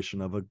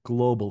collaboration, of a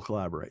global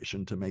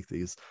collaboration, to make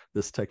this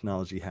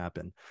technology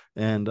happen,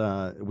 and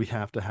we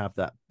have to have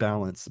that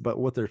balance. But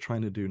what they're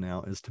trying to do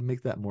now is to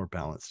make that more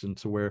balanced,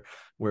 into where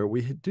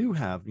we do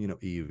have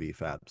EUV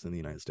fabs in the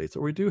United States,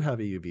 or we do have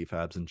EUV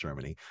fabs in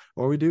Germany,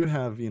 or we do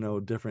have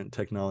different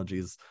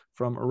technologies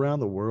from around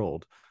the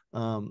world.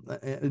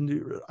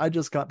 And I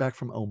just got back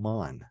from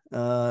Oman.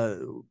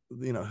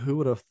 Who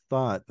would have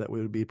thought that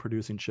we would be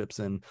producing chips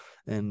in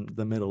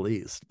the Middle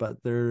East? But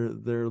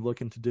they're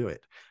looking to do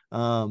it.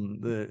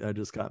 I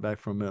just got back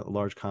from a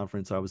large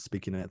conference I was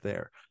speaking at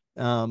there.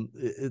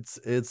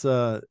 It's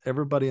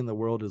everybody in the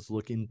world is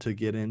looking to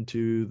get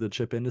into the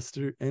chip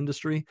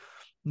industry.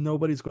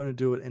 Nobody's going to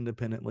do it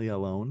independently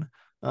alone.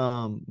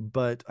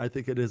 But I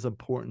think it is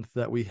important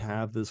that we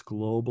have this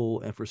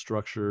global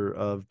infrastructure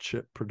of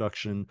chip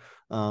production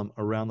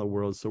around the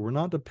world, so we're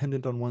not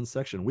dependent on one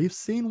section. We've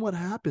seen what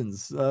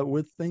happens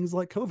with things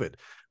like COVID.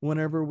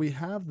 Whenever we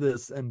have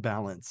this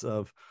imbalance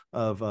of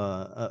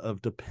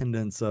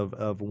dependence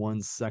of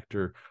one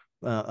sector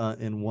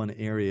in one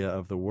area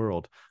of the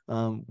world,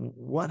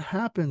 what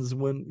happens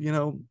when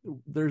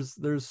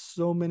there's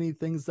so many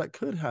things that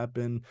could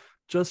happen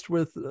just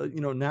with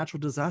natural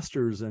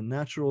disasters and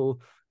natural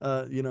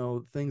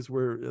things,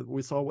 where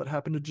we saw what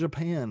happened to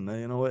Japan.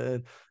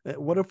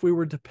 What if we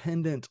were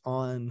dependent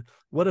on,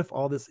 what if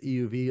all this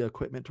EUV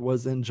equipment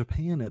was in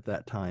Japan at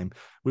that time?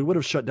 We would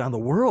have shut down the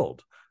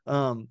world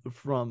from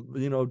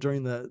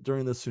during the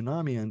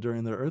tsunami and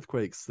during the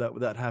earthquakes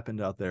that happened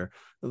out there.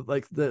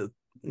 Thank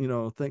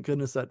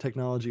goodness that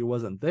technology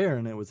wasn't there,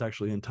 and it was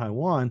actually in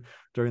Taiwan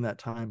during that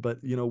time. But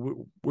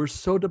we're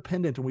so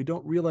dependent, and we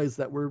don't realize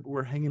that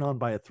we're hanging on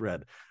by a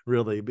thread,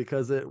 really,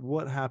 because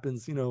what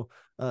happens, if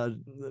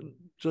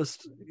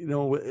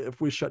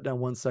we shut down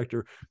one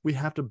sector, we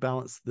have to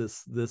balance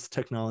this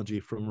technology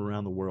from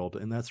around the world,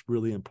 and that's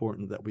really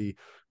important, that we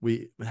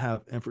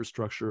have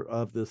infrastructure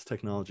of this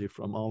technology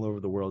from all over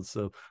the world,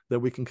 so that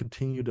we can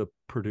continue to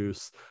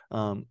produce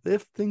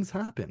if things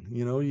happen.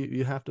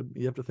 You have to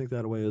think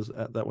that way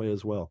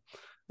as well.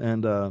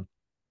 And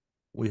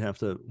we have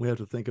to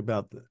think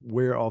about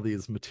where all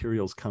these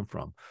materials come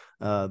from.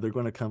 They're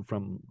going to come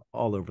from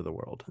all over the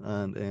world,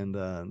 and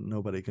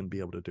nobody can be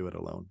able to do it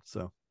alone.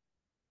 So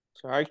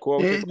I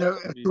quoted.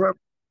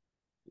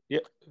 Yeah,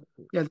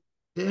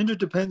 the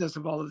interdependence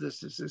of all of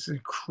this is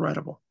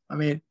incredible. I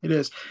mean, it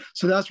is.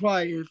 So that's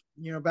why, if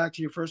back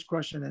to your first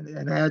question,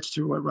 and adds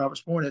to what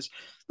Robert's point is,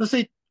 let's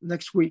say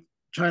next week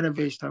China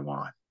invades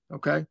Taiwan.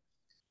 Okay,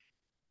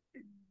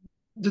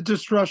 the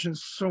disruption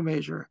is so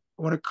major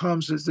when it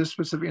comes to this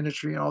specific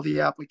industry and all the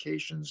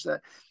applications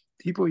that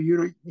people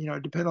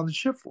depend on the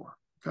chip for.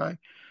 Okay,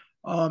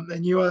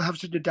 and you have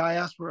such a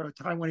diaspora of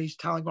Taiwanese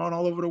talent going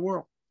all over the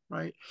world,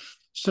 right?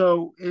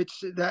 So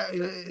it's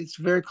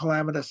very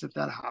calamitous if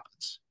that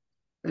happens.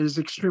 It is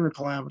extremely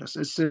calamitous.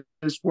 It's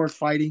worth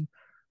fighting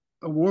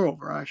a war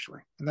over,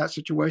 actually, in that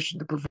situation,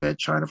 to prevent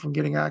China from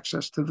getting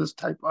access to this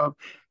type of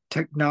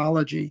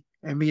technology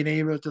and being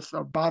able to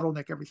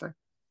bottleneck everything.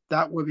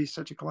 That would be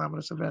such a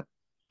calamitous event.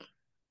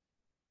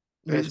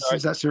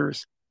 It's that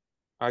serious.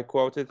 I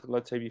quoted,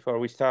 let's say, before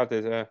we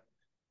started,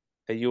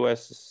 a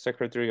U.S.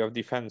 Secretary of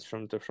Defense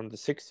from the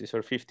 60s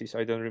or 50s.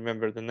 I don't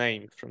remember the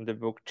name, from the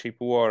book Cheap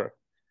War,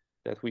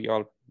 that we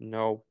all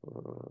know,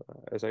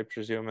 as I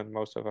presume, and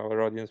most of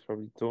our audience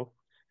probably too.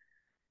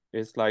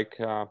 It's like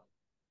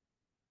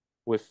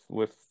with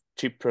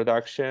cheap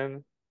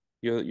production,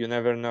 you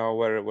never know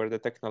where the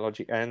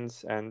technology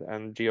ends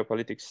and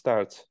geopolitics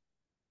starts.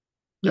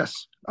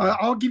 Yes,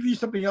 I'll give you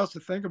something else to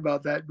think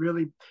about. That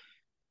really,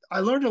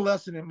 I learned a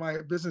lesson in my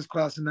business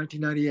class in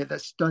 1998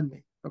 that stunned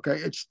me. Okay,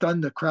 it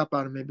stunned the crap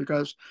out of me,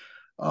 because,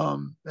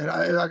 and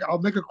I'll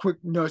make a quick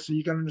note so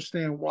you can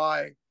understand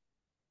why.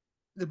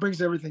 It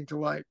brings everything to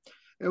light.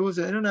 It was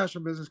an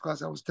international business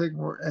class I was taking,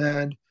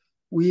 and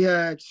we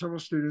had several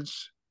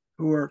students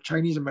who were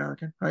Chinese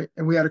American, right?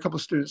 And we had a couple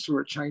of students who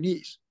were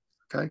Chinese,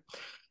 okay?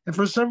 And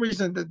for some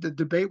reason, the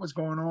debate was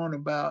going on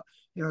about,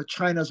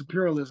 China's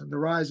imperialism, the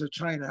rise of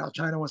China, how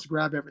China wants to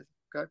grab everything,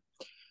 okay?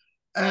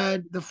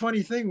 And the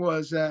funny thing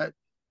was that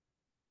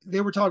they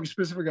were talking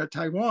specifically about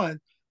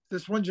Taiwan.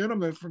 This one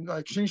gentleman from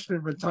exchange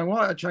student from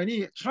Taiwan,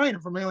 China,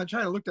 from mainland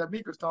China, looked at me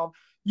because, Tom,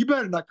 you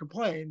better not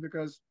complain,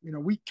 because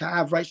we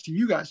have rights to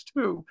you guys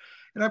too.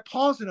 And I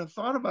paused and I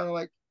thought about it,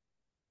 like,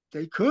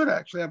 they could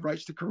actually have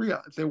rights to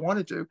Korea if they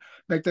wanted to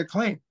make that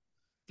claim.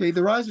 Okay,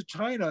 the rise of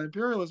China,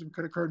 imperialism,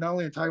 could occur not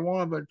only in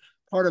Taiwan but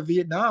part of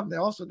Vietnam.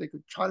 They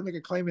could try to make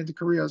a claim into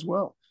Korea as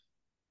well.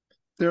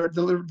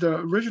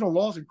 The original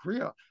laws in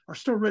Korea are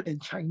still written in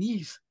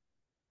Chinese.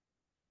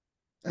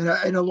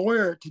 And a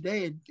lawyer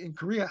today in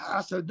Korea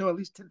has to know at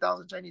least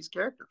 10,000 Chinese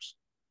characters.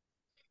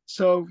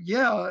 So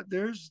yeah,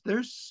 there's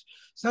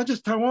it's not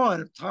just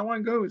Taiwan. If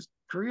Taiwan goes,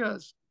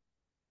 Korea's.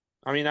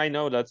 I mean, I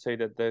know, let's say,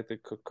 that the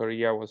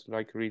Korea was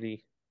like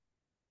really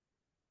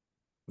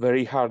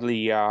very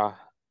hardly, how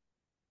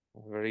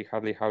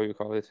you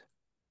call it,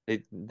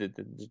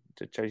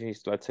 the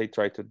Chinese, let's say,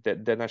 try to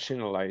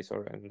denationalize,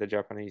 or and the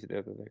Japanese,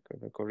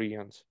 the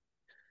Koreans.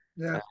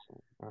 Yeah.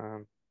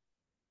 Um,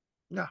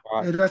 Yeah.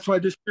 but And that's why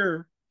this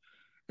year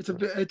it's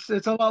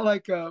a lot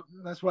like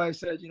that's why I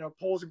said,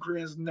 Poles and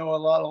Koreans know a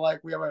lot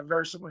alike. We have a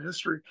very similar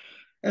history.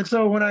 And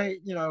so when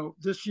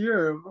this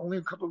year, only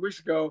a couple of weeks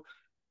ago,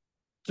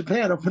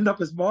 Japan opened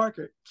up its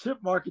chip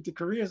market to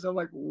Koreans. I'm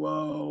like,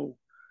 whoa,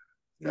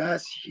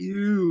 that's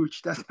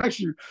huge. That's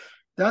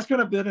going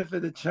to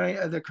benefit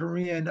the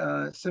Korean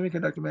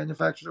semiconductor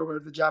manufacturers over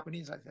the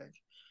Japanese, I think,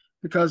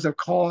 because of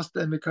cost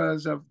and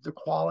because of the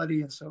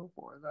quality and so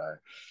forth.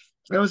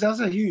 That was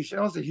a huge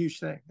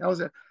thing.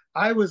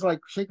 I was like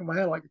shaking my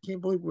head, like I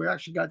can't believe we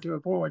actually got to a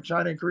point where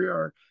China and Korea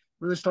are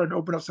really starting to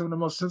open up some of the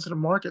most sensitive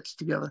markets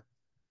together.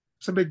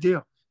 It's a big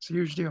deal. It's a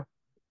huge deal.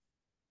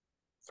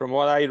 from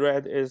what I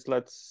read is,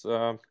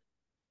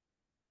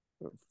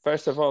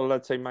 first of all,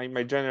 let's say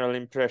my general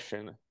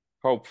impression,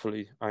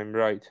 hopefully I'm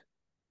right,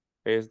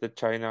 is that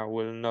China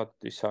will not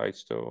decide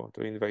to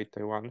invade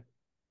Taiwan.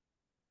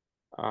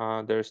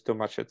 There's too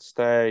much at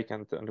stake,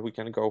 and we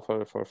can go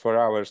for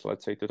hours,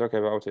 let's say, to talk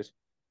about it.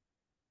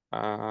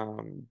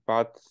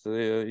 But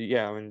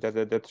yeah, I mean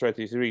the threat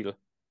is real.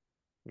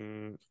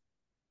 And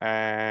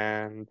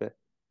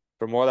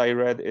from what I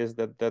read is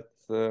that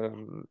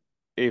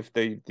if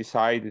they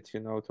decided,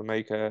 to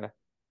make a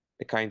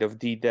kind of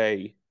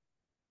D-Day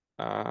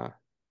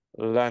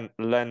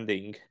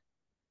landing,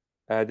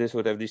 this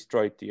would have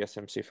destroyed the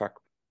SMC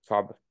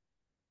fab.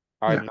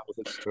 I Yeah. don't know if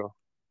it's true.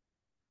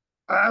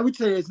 I would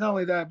say it's not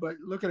only that, but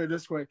look at it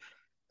this way.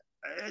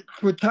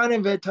 With China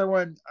invade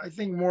Taiwan, I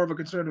think more of a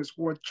concern is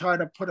would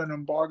China put an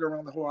embargo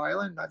around the whole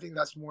island. I think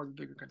that's more the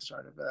bigger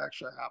concern if it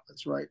actually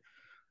happens, right?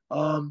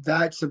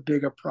 That's a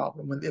bigger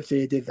problem if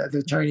they did that.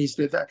 The Chinese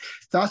did that.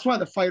 That's why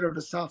the fight over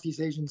the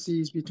Southeast Asian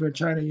seas between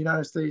China and the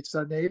United States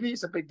Navy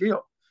is a big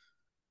deal.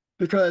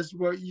 Because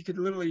what you could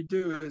literally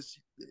do is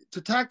to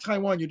attack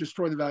Taiwan, you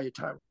destroy the value of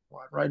Taiwan,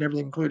 right?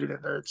 Everything included in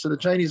there. So the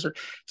Chinese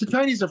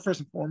are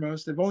first and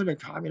foremost. They've only been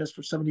communists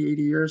for 70,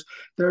 80 years.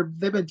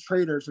 They've been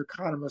traders,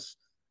 economists,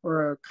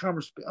 or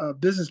commerce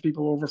business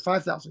people over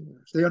 5,000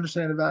 years. They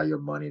understand the value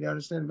of money. They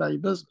understand the value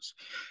of business.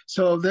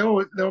 So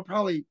they'll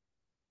probably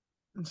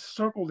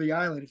encircle the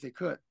island if they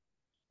could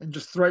and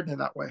just threaten it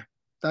that way.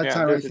 That's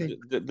Yeah, how I think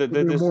would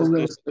be more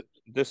realistic.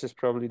 this is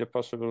probably the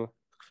possible,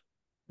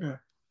 Yeah.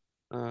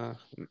 uh,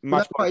 But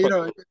much that's more why,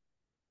 possible.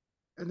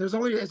 and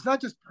it's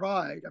not just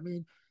pride. I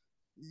mean,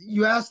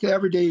 you ask the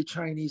everyday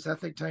Chinese,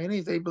 ethnic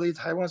Chinese, they believe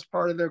Taiwan's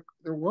part of their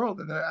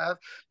world. And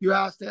you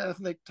ask the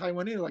ethnic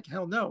Taiwanese, like,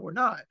 hell no, we're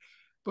not.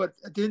 But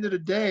at the end of the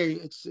day,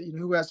 it's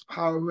who has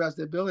power, who has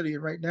the ability.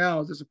 And right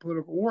now, there's a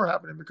political war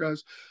happening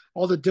because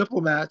all the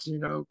diplomats,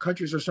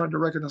 countries are starting to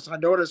recognize.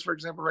 Honduras, for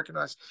example,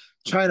 recognize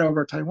China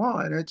over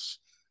Taiwan.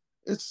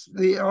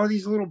 All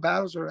these little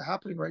battles are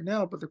happening right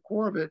now. But the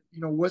core of it,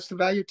 what's the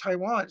value of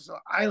Taiwan? It's an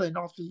island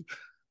off the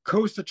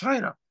coast of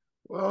China.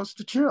 Well, it's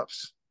the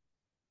chips.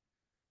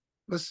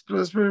 Let's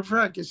be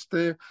frank.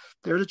 They're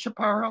the chip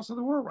powerhouse of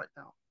the world right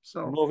now.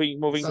 So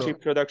Moving So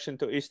chip production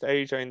to East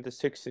Asia in the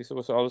 60s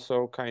was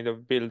also kind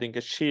of building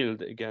a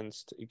shield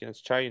against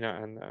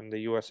China and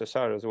the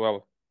USSR as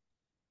well.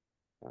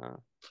 yeah,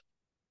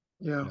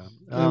 yeah.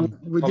 and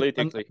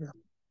Politically.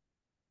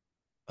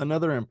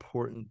 Another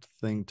important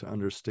thing to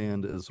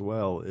understand as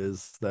well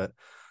is that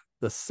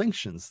the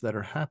sanctions that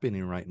are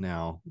happening right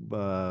now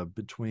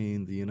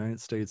between the United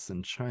States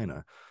and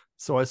China.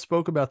 So I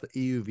spoke about the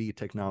EUV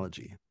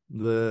technology.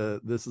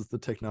 This is the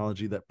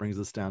technology that brings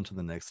us down to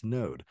the next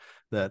node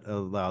that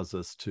allows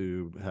us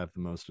to have the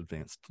most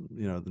advanced,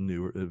 the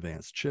newer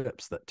advanced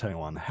chips that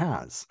Taiwan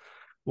has.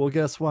 Well,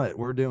 guess what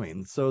we're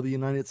doing? So the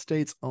United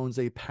States owns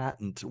a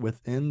patent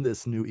within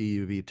this new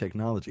EUV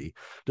technology,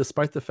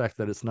 despite the fact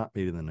that it's not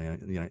made in the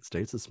United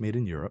States, it's made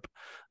in Europe.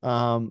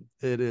 The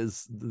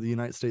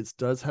United States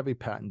does have a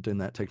patent in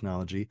that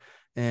technology,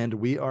 and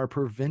we are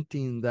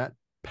preventing that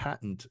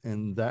patent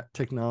and that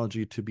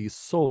technology to be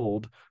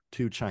sold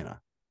to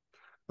China.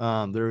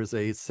 There is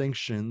a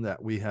sanction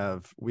that we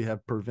have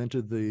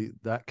prevented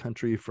that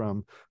country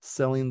from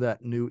selling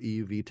that new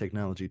EUV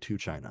technology to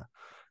China.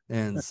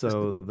 And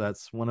so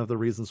that's one of the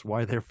reasons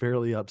why they're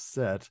fairly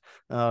upset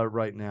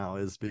right now,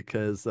 is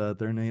because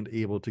they're not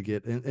able to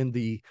get, and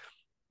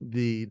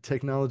the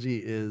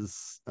technology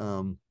is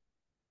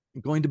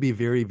going to be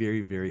very,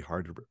 very, very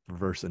hard to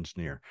reverse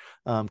engineer.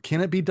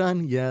 Can it be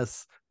done?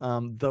 Yes.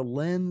 The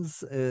lens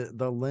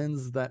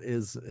that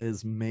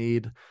is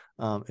made,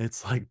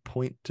 it's like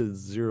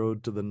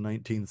 0.0 to the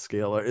 19th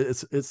scale.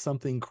 It's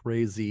something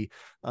crazy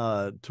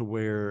to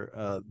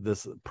where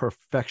this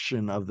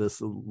perfection of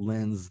this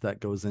lens that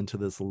goes into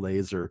this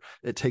laser,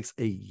 it takes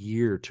a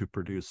year to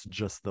produce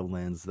just the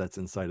lens that's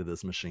inside of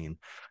this machine.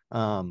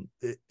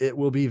 It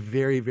will be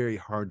very, very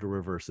hard to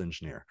reverse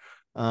engineer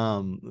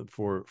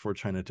for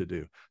China to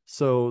do.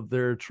 So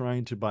they're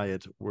trying to buy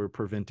it. We're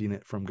preventing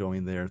it from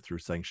going there through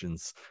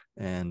sanctions.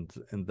 And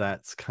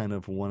that's kind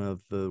of one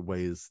of the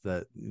ways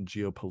that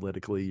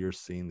geopolitically you're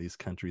seeing these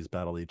countries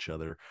battle each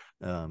other,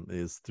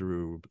 is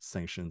through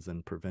sanctions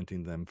and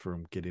preventing them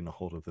from getting a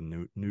hold of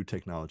the new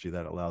technology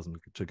that allows them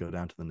to go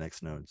down to the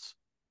next nodes.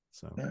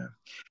 So yeah,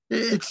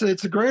 it's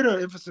a greater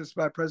emphasis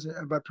by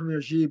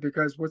Premier Xi,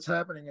 because what's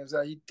happening is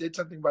that he did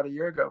something about a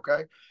year ago.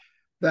 Okay,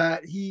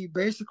 that he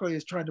basically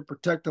is trying to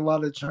protect a lot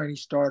of the Chinese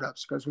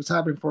startups, because what's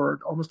happening for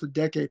almost a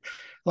decade,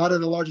 a lot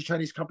of the larger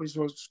Chinese companies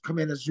will come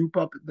in and zoop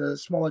up the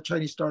smaller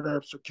Chinese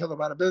startups or kill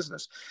them out of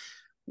business.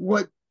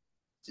 What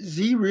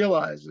Z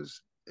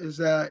realizes is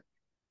that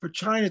for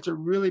China to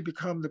really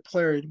become the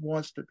player it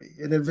wants to be,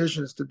 it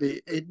envisions to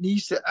be, it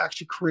needs to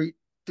actually create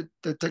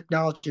the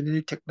technology, the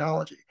new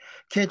technology.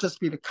 It can't just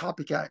be the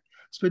copycat.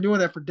 It's been doing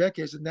that for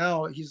decades, and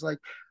now he's like,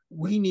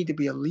 we need to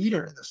be a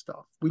leader in this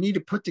stuff. We need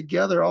to put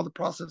together all the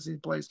processes in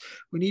place.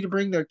 We need to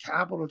bring their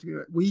capital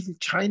to it.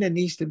 China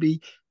needs to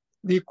be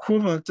the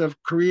equivalent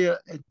of Korea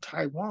and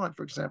Taiwan,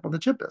 for example, in the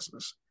chip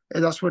business.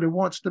 And that's what it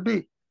wants to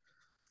be.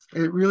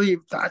 It really,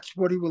 that's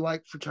what he would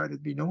like for China to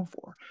be known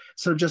for.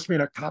 So just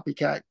being a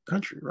copycat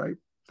country, right?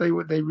 They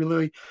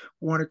really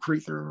want to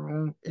create their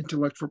own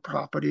intellectual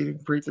property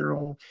and create their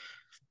own.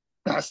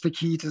 That's the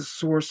key to the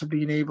source of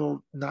being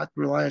able not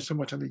rely so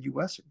much on the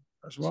U.S.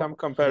 as well. Some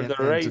compare the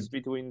and race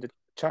between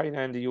China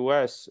and the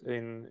US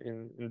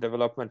in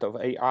development of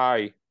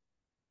AI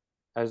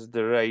as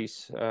the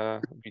race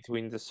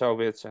between the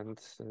Soviets and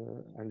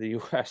the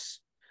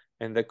US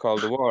in the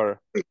Cold War.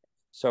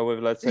 So with,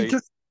 let's say,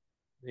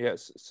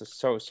 yes,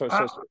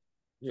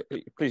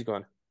 please go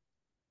on.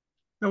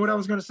 No, what I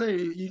was going to say,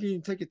 you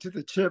can take it to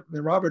the chip.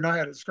 And Robert and I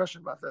had a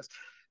discussion about this.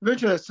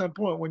 Eventually, at some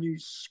point, when you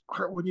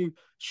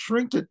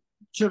shrink the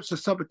chips to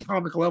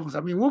subatomic levels,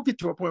 I mean, we'll get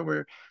to a point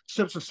where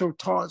chips are so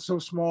tall, so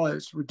small,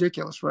 it's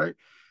ridiculous, right?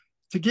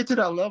 To get to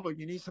that level,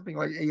 you need something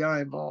like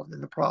AI involved in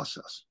the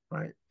process,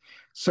 right?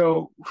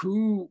 So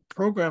who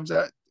programs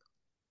that?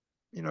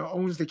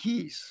 Owns the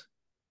keys?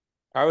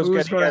 I was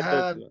Who's getting going to at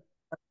have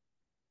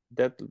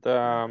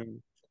that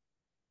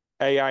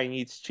AI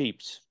needs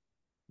chips,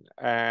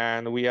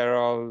 and we are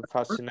all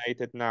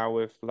fascinated now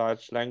with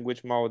large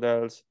language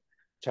models,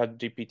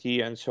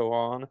 ChatGPT, and so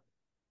on.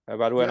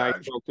 But when I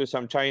spoke to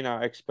some China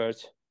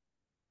experts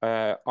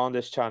on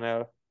this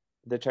channel,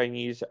 the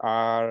Chinese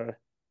are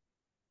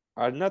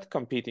not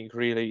competing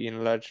really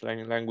in large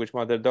language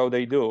model, though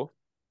they do.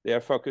 They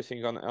are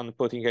focusing on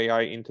putting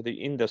AI into the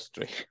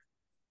industry,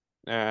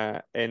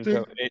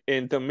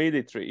 into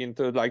military,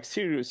 into like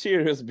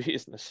serious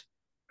business.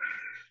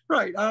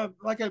 Right.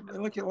 Like I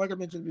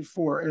mentioned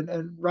before,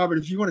 and Robert,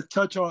 if you want to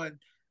touch on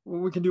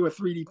what we can do with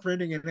 3D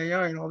printing and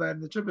AI and all that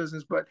in the chip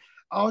business, but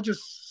I'll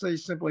just say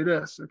simply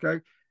this,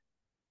 okay?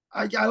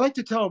 I like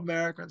to tell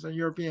Americans and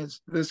Europeans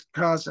this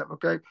concept,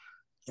 okay?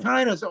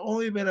 China's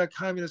only been a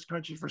communist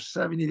country for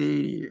 70 to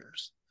 80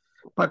 years,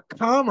 but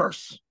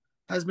commerce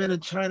has been in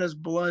China's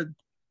blood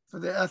for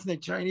the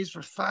ethnic Chinese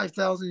for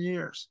 5,000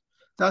 years.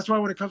 That's why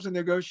when it comes to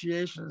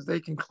negotiations, they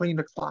can clean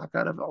the clock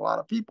out of a lot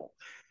of people.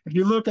 If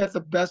you look at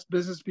the best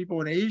business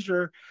people in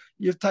Asia,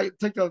 you take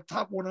the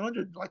top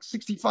 100, like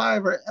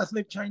 65 are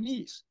ethnic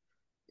Chinese.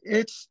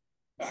 It's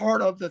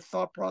part of the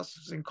thought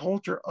process and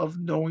culture of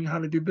knowing how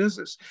to do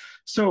business.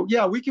 So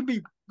yeah, we can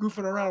be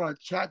goofing around on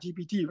Chat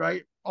GPT,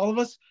 right? All of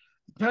us,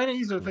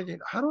 Chinese are thinking,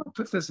 how do I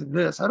put this in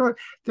this?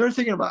 They're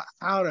thinking about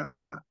how to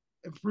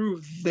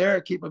improve their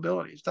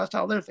capabilities. That's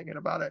how they're thinking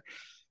about it.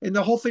 And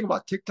the whole thing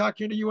about TikTok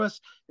here in the US,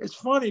 it's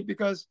funny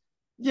because,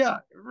 yeah,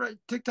 right,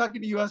 TikTok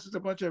in the US is a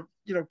bunch of,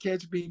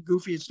 kids being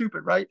goofy and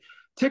stupid, right?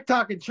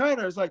 TikTok in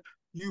China is like,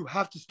 you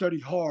have to study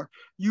hard.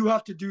 You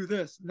have to do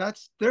this. And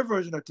that's their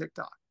version of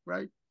TikTok,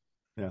 right?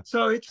 Yeah.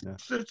 So it's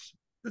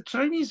the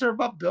Chinese are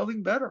about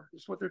building better.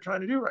 Is what they're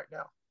trying to do right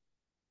now.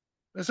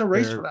 It's a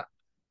race for that.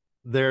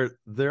 Their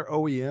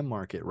OEM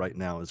market right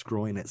now is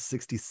growing at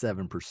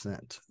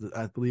 67%.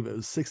 I believe it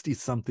was 60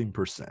 something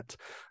percent.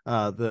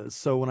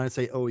 So when I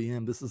say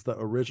OEM, this is the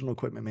original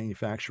equipment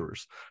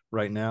manufacturers.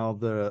 Right now,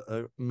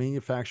 the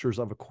manufacturers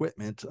of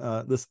equipment,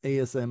 this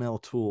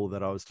ASML tool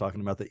that I was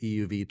talking about, the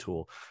EUV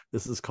tool,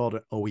 this is called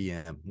an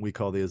OEM. We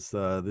call these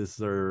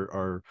are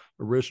our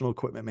original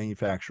equipment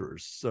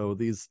manufacturers. So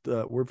these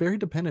we're very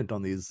dependent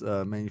on these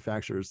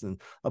manufacturers,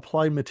 and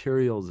Applied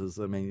Materials is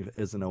an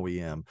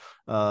OEM.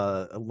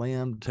 Lam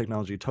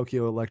Technology,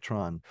 Tokyo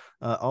Electron,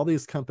 all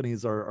these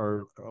companies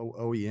are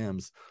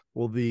OEMs.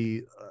 Well,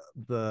 the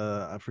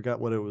I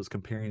forgot what it was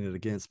comparing it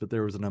against, but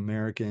there was an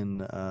American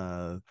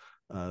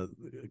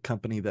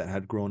company that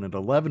had grown at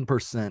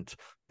 11%,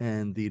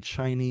 and the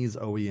Chinese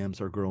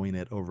OEMs are growing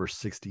at over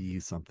 60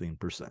 something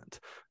percent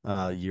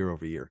year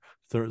over year.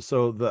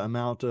 So the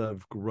amount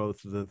of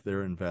growth that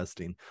they're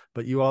investing.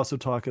 But you also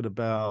talked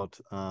about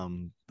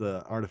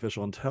the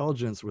artificial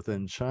intelligence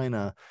within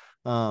China.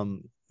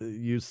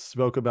 You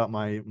spoke about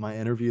my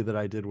interview that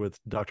I did with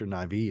Dr.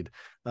 Navid.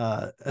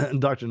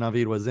 And Dr.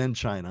 Navid was in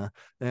China,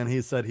 and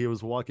he said he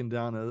was walking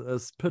down a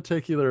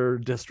particular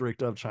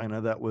district of China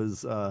that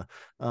was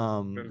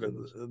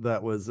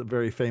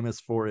very famous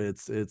for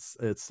its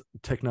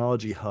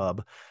technology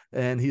hub.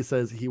 And he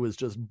says he was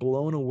just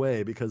blown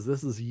away because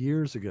this is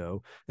years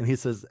ago, and he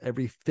says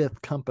every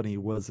fifth company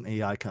was an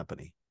AI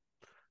company.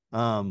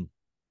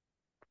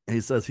 He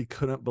says he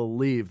couldn't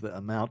believe the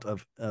amount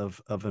of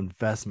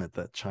investment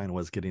that China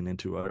was getting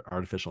into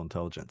artificial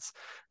intelligence,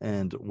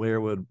 and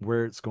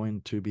where it's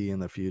going to be in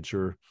the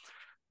future.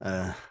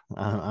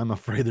 I'm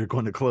afraid they're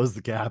going to close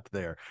the gap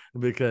there,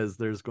 because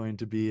there's going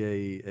to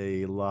be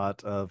a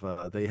lot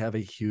of they have a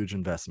huge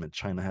investment.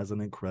 China has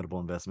an incredible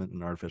investment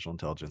in artificial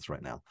intelligence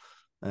right now,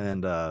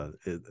 and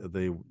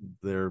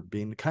they're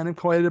being kind of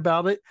quiet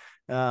about it.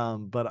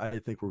 But I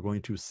think we're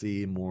going to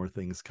see more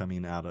things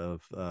coming out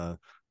of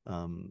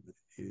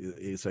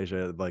East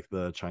Asia, like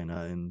the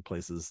China and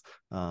places,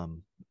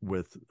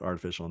 with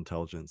artificial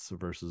intelligence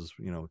versus,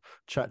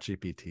 Chat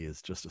GPT is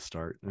just a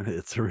start.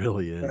 It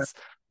really is.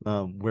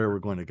 Where we're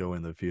going to go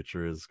in the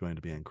future is going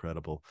to be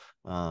incredible.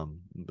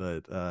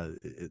 But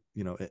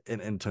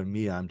and to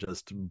me, I'm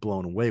just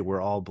blown away. We're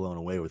all blown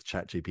away with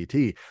Chat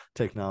GPT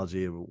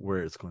technology.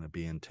 Where it's going to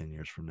be in 10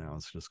 years from now,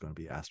 it's just going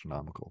to be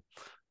astronomical.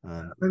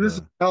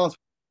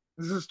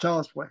 This is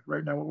child's play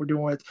right now. What we're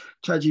doing with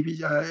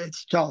ChatGPT,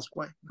 it's child's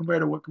play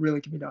compared to what really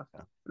can be done.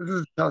 Yeah. This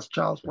is just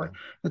child's play.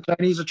 Yeah. The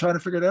Chinese are trying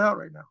to figure it out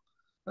right now.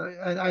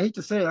 And I hate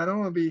to say it, I don't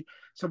want to be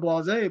so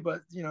blasé,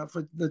 but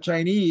for the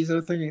Chinese,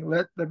 they're thinking,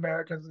 let the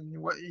Americans and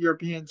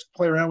Europeans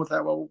play around with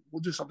that. Well,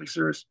 we'll do something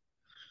serious.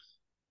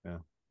 Yeah.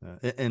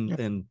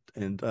 And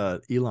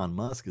Elon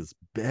Musk is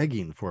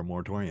begging for a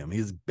moratorium.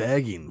 He's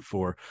begging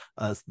for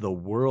the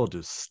world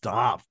to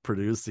stop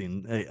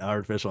producing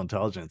artificial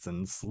intelligence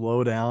and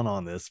slow down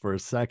on this for a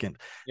second,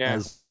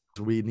 as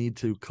we need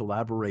to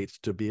collaborate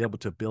to be able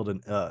to build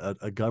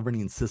a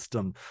governing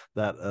system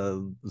that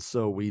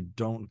so we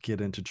don't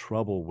get into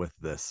trouble with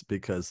this,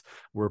 because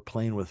we're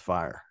playing with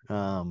fire.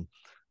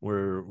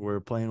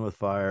 We're playing with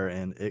fire,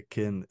 and it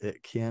can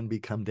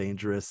become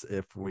dangerous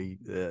if we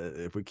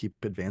keep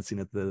advancing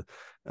at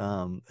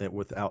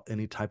without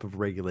any type of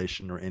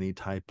regulation or any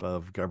type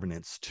of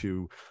governance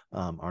to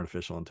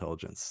artificial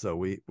intelligence. So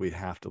we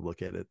have to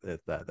look at it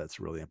at that. That's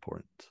really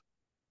important.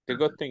 The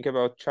good thing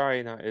about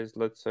China is,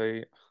 let's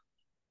say,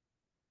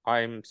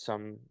 I'm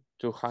some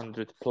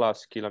 200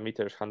 plus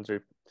kilometers,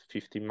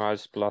 150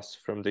 miles plus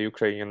from the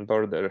Ukrainian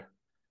border,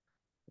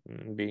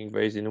 being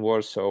based in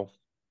Warsaw.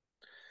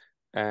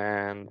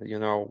 And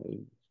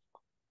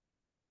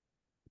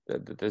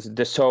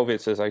the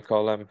Soviets, as I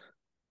call them,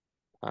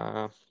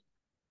 I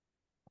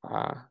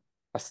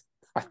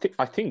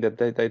think that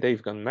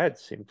they've gone mad,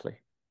 simply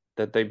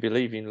that they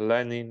believe in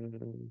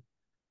Lenin,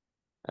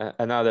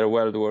 another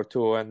World War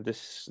II, and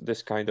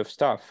this kind of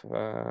stuff.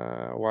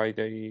 Why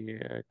they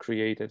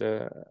created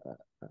a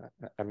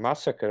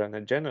massacre and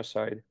a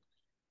genocide,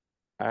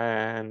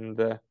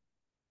 and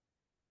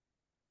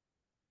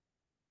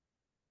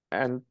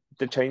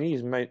the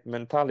Chinese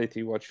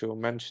mentality, what you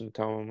mentioned,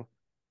 Tom,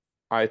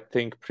 I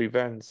think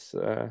prevents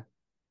us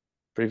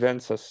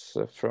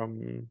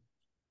from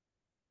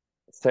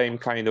same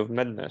kind of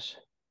madness,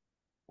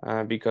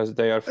 because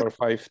they are for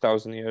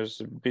 5,000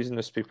 years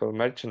business people,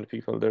 merchant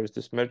people. There's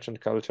this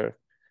merchant culture,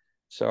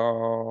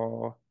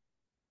 so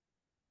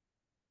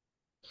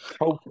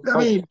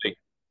hopefully.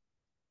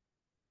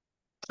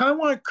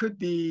 Taiwan could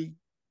be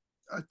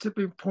a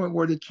tipping point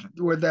where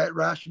that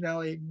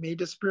rationality may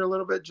disappear a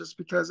little bit, just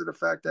because of the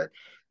fact that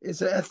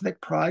it's an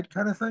ethnic pride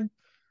kind of thing.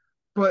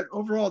 But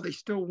overall, they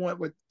still want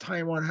what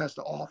Taiwan has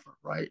to offer,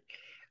 right?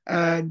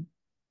 And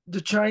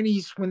the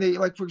Chinese, when they,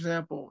 like, for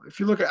example, if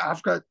you look at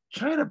Africa,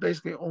 China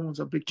basically owns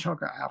a big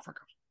chunk of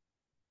Africa.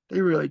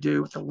 They really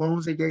do, with the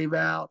loans they gave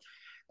out.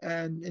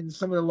 And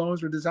some of the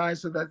loans were designed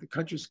so that the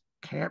countries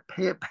can't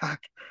pay it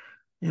back.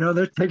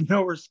 They're taking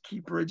over key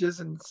bridges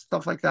and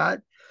stuff like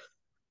that.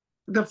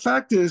 The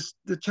fact is,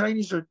 the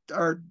Chinese are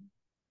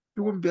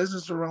doing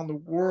business around the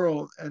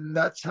world, and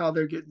that's how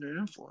they're getting their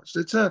influence.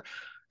 It's a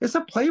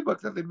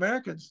playbook that the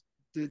Americans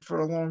did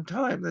for a long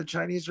time. The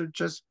Chinese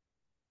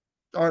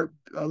are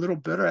a little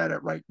better at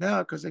it right now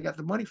because they got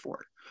the money for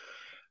it.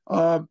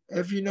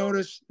 If you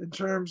notice, in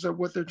terms of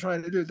what they're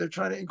trying to do, they're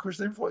trying to increase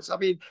their influence. I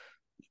mean,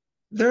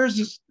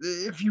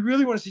 if you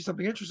really want to see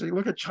something interesting,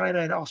 look at China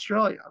and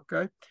Australia.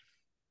 Okay.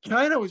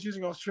 China was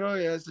using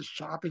Australia as the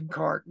shopping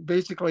cart,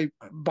 basically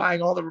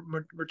buying all the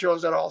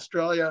materials out of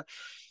Australia.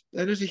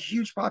 And there's a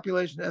huge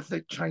population of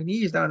ethnic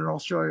Chinese down in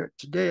Australia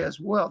today as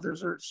well.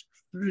 There's a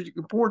strategic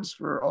importance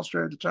for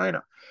Australia to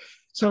China.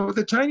 So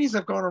the Chinese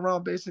have gone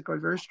around basically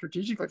very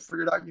strategically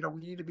figured out,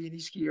 we need to be in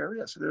these key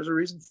areas. So there's a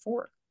reason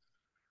for it.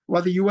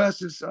 While the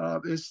U.S. is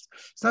it's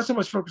not so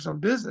much focused on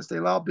business. They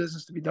allow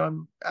business to be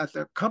done at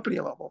the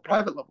company level,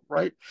 private level,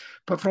 right?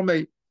 But from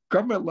a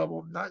government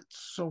level, not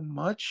so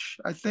much,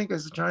 I think,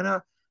 as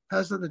China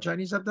has done, the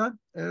Chinese have done.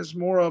 And it's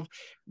more of,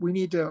 we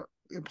need to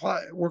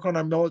work on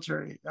our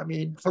military. I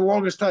mean, for the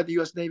longest time, the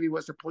U.S. Navy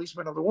was the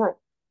policeman of the world.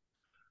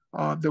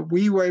 That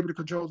we were able to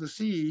control the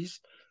seas,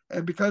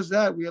 and because of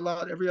that, we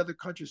allowed every other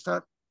country to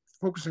stop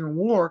focusing on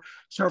war,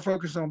 start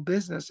focusing on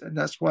business, and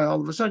that's why all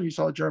of a sudden you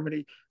saw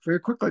Germany very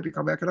quickly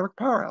become an economic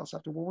powerhouse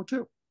after World War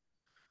II.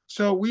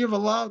 So we have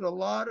allowed a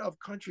lot of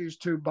countries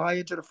to buy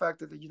into the fact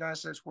that the United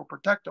States will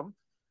protect them.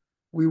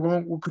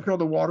 We'll control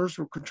the waters,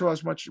 we'll control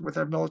as much with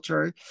our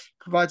military,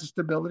 provides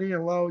stability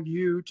and allow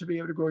you to be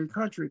able to grow your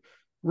country.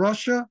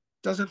 Russia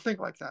doesn't think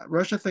like that.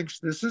 Russia thinks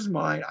this is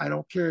mine. I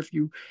don't care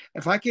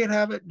if I can't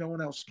have it, no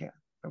one else can.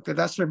 Okay,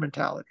 that's their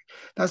mentality.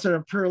 That's their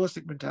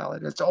imperialistic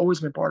mentality. It's always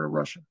been part of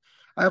Russia.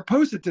 I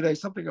posted today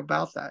something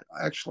about that,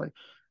 actually.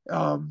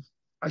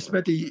 I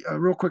spent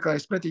real quickly, I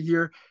spent a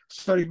year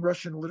studying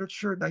Russian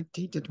literature,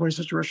 19th and 20th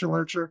century Russian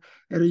literature,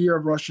 and a year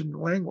of Russian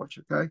language,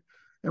 okay?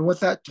 And what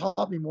that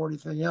taught me more than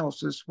anything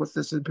else is what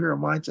this imperial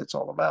mindset's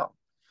all about.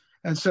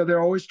 And so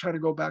they're always trying to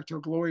go back to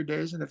glory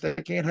days, and if they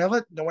can't have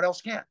it, no one else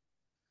can.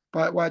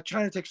 But why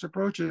China takes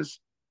approach is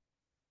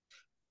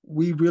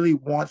we really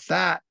want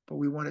that, but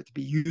we want it to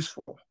be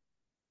useful.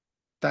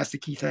 That's the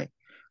key thing.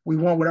 We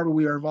want whatever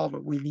we are involved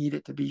with, we need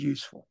it to be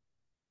useful.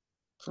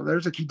 So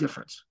there's a key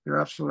difference. You're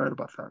absolutely right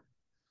about that.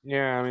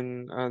 Yeah, I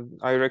mean,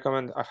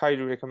 I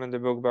highly recommend the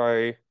book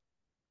by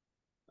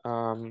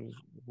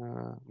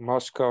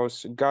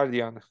Moscow's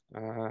Guardian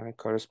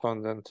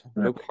correspondent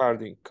Luke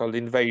Harding called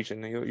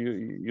Invasion.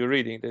 You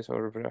reading this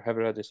or have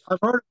read this? I've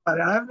heard about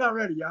it. I have not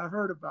read it yet. I've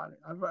heard about it.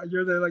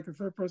 You're like the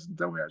third person to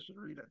tell me I should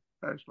read it.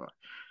 That's fine.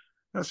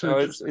 That's so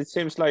interesting. It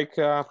seems like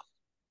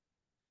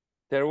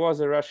there was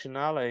a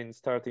rationale in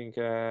starting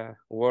a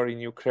war in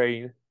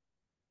Ukraine.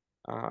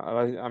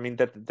 I mean,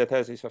 that the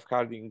thesis of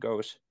Harding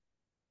goes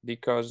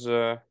because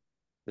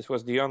this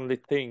was the only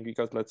thing,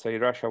 because let's say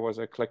Russia was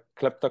a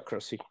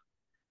kleptocracy,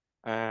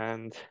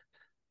 and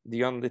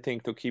the only thing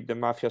to keep the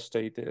mafia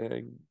state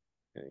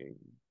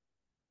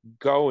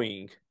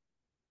going,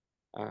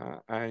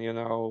 and you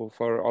know,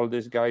 for all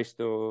these guys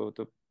to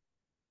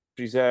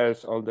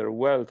preserve all their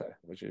wealth,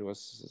 which it was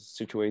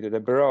situated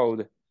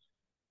abroad.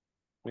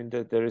 I mean,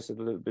 that there is a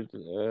little bit,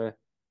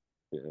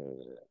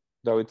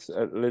 though it's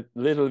a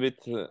little bit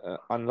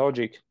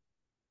unlogic,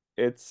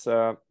 it's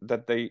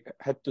that they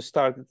had to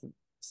start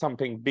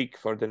something big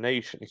for the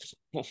nation,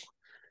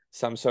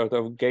 some sort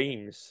of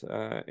games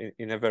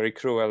in a very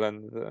cruel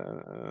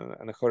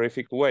and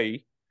horrific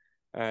way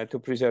to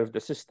preserve the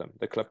system,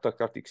 the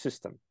kleptocratic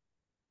system.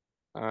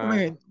 I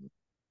mean,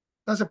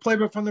 that's a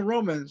playbook from the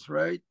Romans,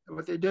 right?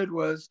 What they did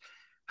was,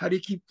 how do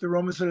you keep the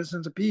Roman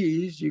citizens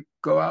appeased? You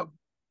go out,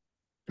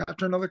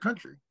 capture another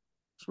country.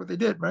 That's what they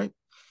did, right?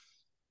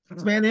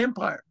 Expand the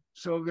empire.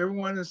 So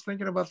everyone is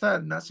thinking about that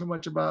and not so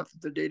much about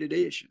the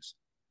day-to-day issues.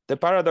 The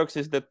paradox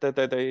is that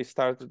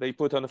they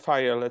put on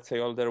fire, let's say,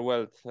 all their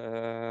wealth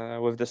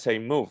with the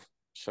same move.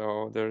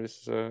 So there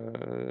is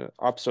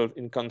absolute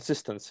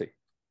inconsistency.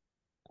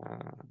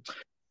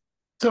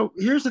 So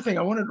here's the thing.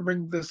 I wanted to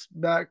bring this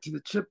back to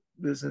the chip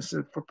business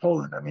for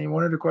Poland. I mean,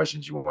 one of the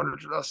questions you wanted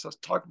us to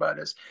talk about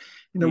is,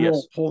 role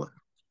of Poland.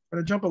 I'm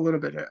going to jump a little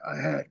bit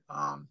ahead.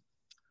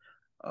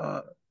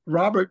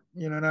 Robert,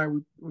 and I,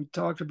 we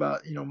talked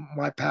about,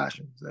 my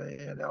passions.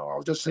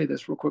 I'll just say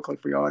this real quickly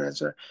for your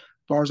audience.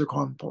 Bars are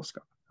called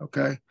Polska,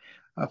 okay?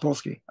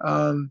 Polski.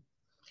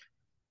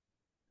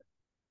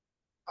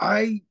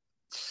 I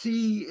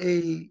see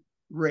a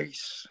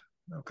race,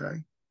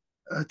 okay?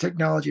 A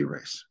technology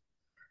race.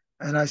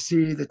 And I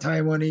see the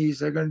Taiwanese,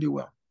 they're going to do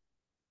well.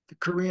 The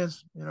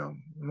Koreans,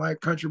 my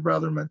country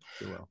brethren,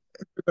 they're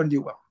going to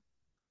do well.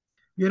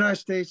 The United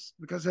States,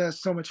 because it has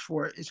so much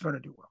for it, it's going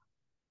to do well.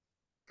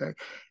 Okay.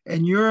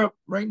 And Europe,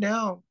 right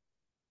now,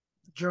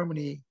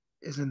 Germany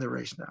is in the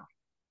race now.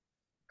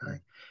 Okay.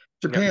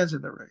 Japan's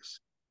in the race.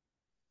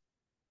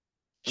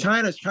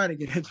 China's trying to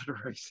get into the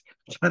race.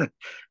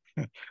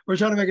 We're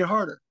trying to make it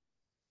harder.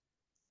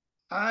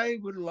 I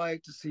would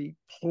like to see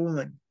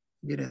Poland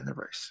get in the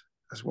race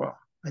as well,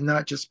 and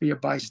not just be a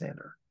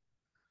bystander.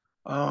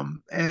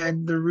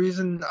 And the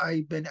reason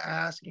I've been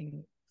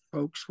asking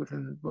folks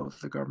within both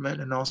the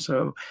government and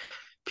also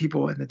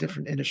people in the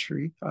different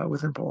industry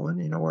within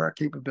Poland, where our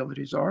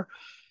capabilities are,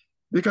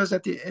 because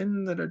at the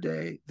end of the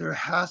day, there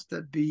has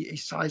to be a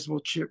sizable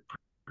chip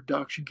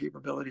production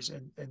capabilities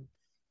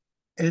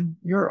in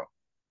Europe,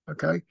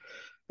 okay?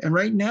 And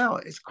right now,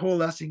 it's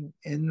coalescing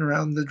in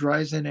around the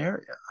Dresden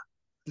area,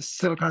 the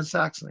Silicon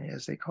Saxony,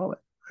 as they call it,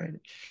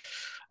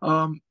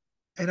 right?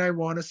 And I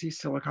want to see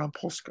Silicon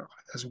Polska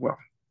as well.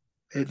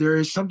 There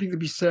is something to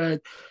be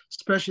said,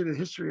 especially the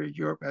history of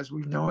Europe as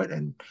we know it,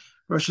 and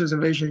Russia's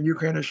invasion of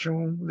Ukraine has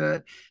shown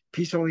that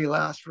peace only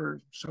lasts for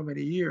so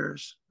many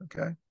years,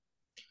 okay?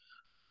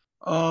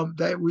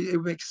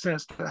 It makes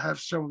sense to have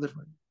several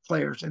different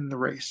players in the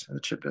race, in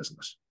the chip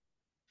business.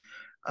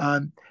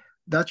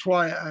 That's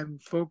why I'm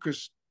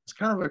focused. It's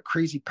kind of a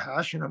crazy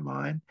passion of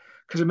mine,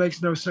 because it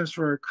makes no sense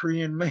for a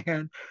Korean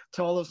man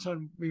to all of a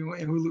sudden,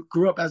 who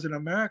grew up as an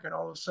American,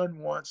 all of a sudden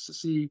wants to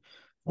see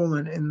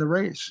Poland in the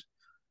race.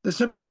 That's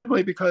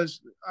simply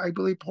because I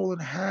believe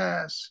Poland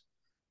has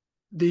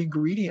the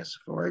ingredients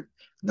for it.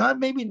 Not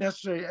maybe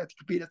necessarily to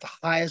compete at the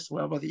highest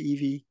level,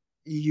 the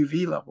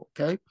EUV level.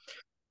 Okay,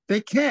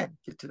 they can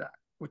get to that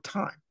with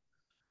time.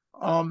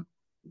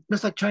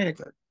 Just like China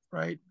could,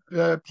 right?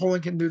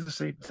 Poland can do the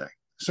same thing.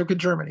 So can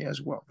Germany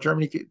as well.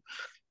 Germany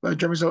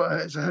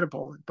is ahead of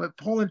Poland, but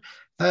Poland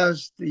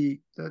has the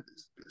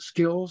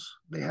skills.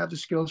 They have the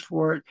skills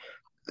for it.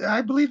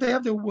 I believe they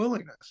have the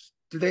willingness.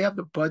 Do they have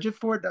the budget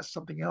for it? That's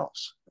something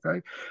else.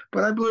 Okay,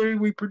 but I believe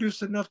we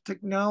produce enough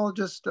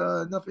technologists,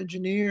 enough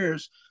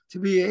engineers to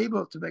be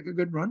able to make a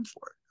good run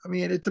for it. I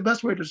mean, the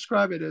best way to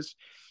describe it is,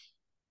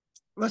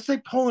 let's say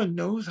Poland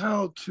knows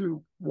how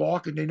to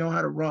walk and they know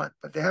how to run,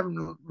 but they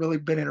haven't really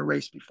been in a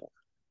race before.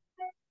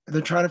 And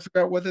they're trying to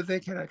figure out whether they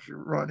can actually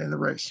run in the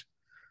race.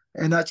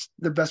 And that's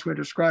the best way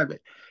to describe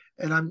it.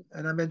 And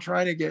I've been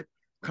trying to get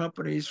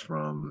companies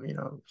from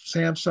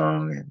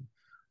Samsung and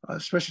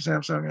especially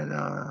Samsung and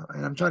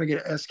I'm trying to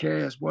get SK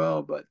as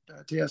well, but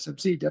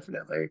TSMC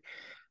definitely.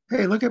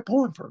 Hey, look at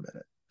Poland for a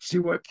minute. See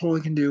what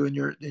Poland can do in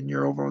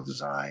your overall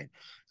design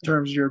in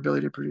terms of your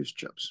ability to produce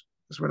chips.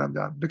 That's what I'm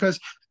done because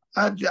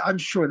I'm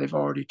sure they've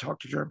already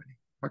talked to Germany.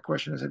 My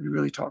question is, have you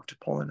really talked to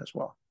Poland as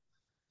well?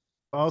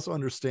 I also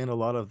understand a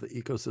lot of the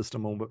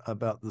ecosystem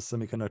about the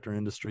semiconductor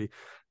industry.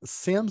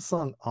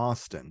 Samsung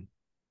Austin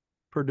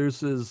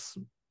produces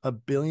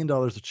 $1 billion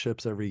of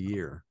chips every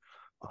year.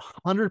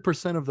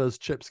 100% of those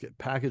chips get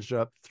packaged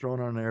up, thrown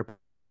on an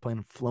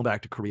airplane, flown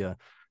back to Korea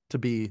to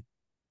be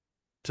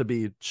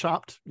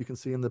chopped. You can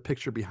see in the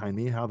picture behind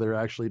me how they're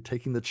actually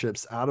taking the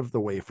chips out of the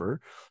wafer,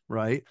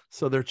 right?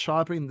 So they're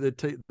chopping,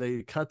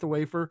 they cut the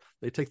wafer,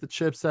 they take the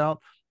chips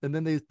out, and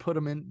then they put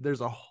them in.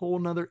 There's a whole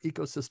nother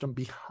ecosystem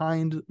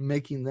behind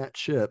making that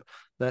chip.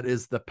 That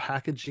is the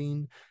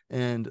packaging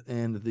and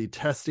the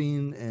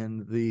testing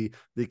and the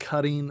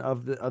cutting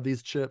of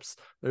these chips.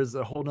 There's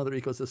a whole nother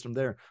ecosystem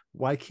there.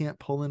 Why can't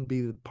Poland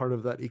be part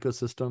of that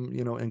ecosystem,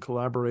 in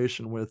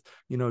collaboration with,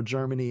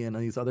 Germany and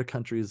these other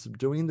countries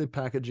doing the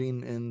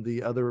packaging and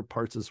the other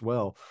parts as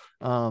well?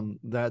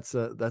 That's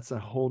a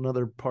whole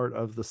nother part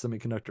of the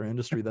semiconductor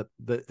industry that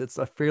it's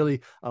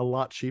a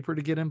lot cheaper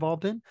to get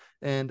involved in,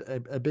 and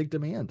a big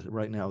demand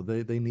right now.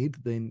 We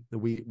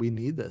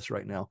need this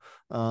right now.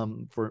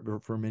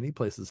 For many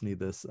places need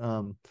this,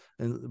 and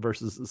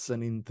versus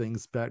sending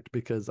things back,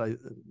 because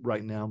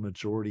right now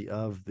majority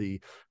of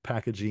the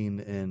packaging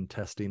and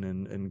testing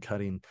and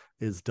cutting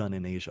is done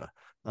in Asia.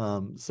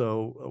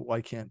 So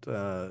why can't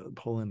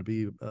Poland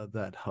be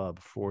that hub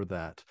for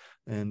that?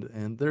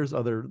 And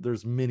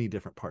there's many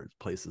different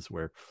places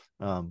where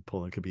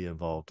Poland could be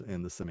involved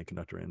in the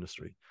semiconductor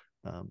industry,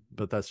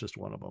 but that's just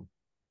one of them.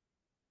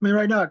 I mean,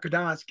 right now,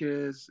 Gdansk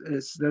is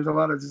there's a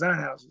lot of design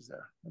houses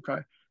there.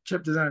 Okay,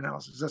 chip design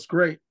houses. That's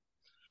great.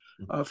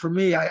 For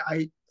me,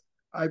 and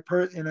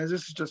this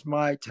is just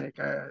my take.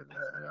 I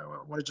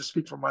want to just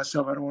speak for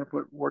myself. I don't want to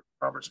put words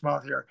in Robert's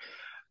mouth here.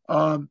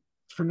 For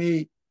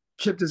me,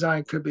 chip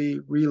design could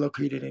be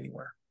relocated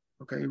anywhere.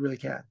 Okay, it really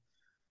can.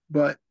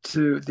 But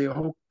to the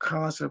whole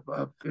concept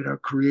of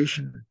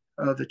creation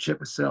of the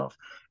chip itself,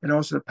 and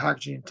also the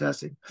packaging and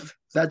testing,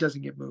 that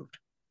doesn't get moved.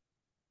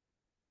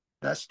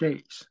 That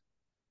stays.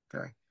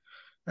 Okay,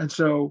 and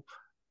so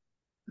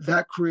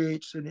that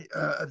creates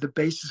the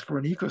basis for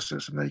an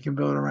ecosystem that you can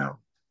build around.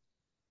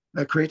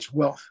 That creates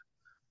wealth,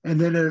 and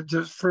then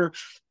for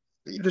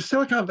the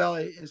Silicon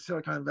Valley is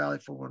Silicon Valley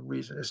for one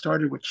reason. It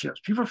started with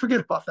chips. People forget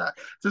about that.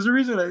 There's a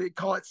reason they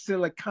call it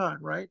Silicon,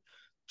 right?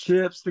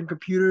 Chips, then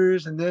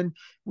computers, and then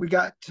we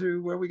got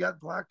to where we got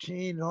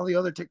blockchain and all the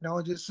other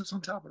technologies sits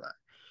on top of that.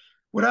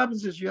 What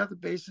happens is you have the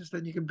basis,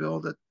 then you can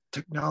build a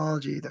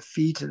technology that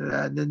feeds into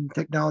that, and then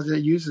technology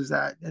that uses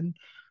that, and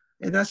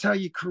that's how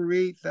you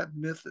create that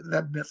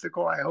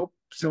mythical, I hope,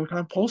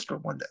 Silicon poster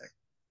one day.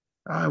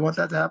 I want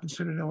that to happen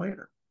sooner than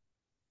later.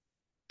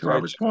 To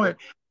Robert's point,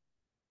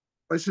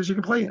 places you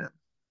can play in it.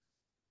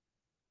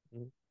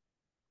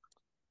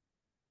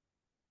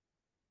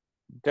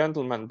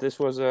 Gentlemen, this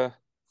was a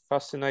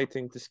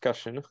fascinating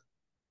discussion.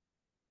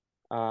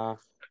 I'd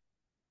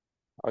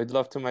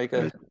love to make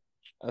a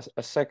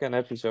second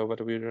episode,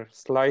 but we're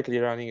slightly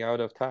running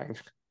out of time.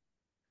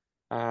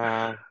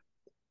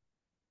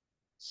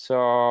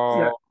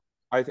 So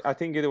yeah. I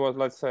think it was,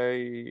 let's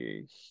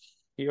say,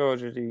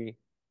 hugely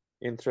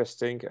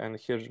interesting and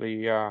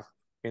hugely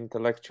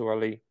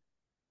intellectually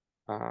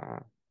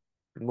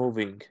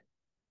moving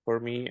for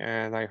me,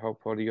 and I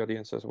hope for the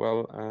audience as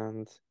well.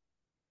 And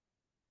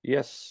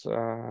yes,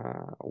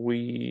 my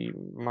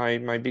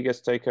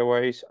biggest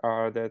takeaways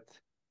are that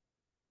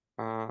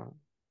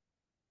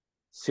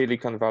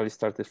Silicon Valley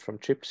started from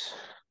chips,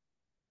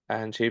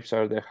 and chips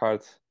are the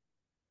heart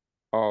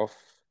of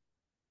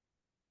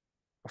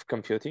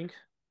computing,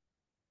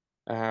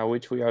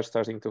 which we are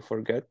starting to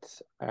forget.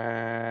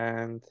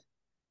 And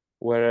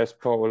whereas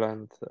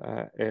Poland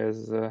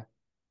is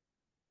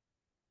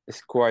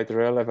quite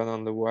relevant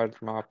on the world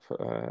map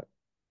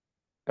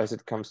as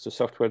it comes to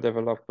software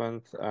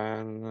development,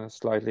 and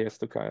slightly as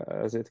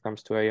it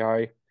comes to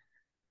AI,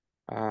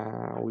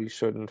 we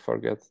shouldn't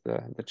forget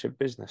the chip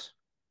business.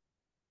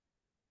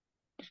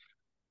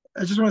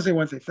 I just want to say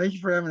one thing. Thank you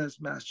for having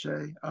us,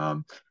 Master.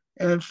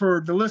 And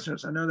for the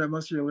listeners, I know that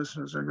most of your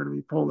listeners are going to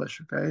be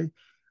Polish, okay?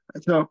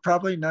 So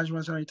probably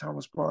Najma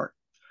Thomas Park.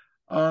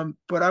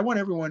 But I want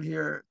everyone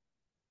here,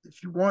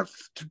 if you want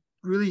to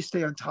really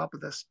stay on top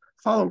of this,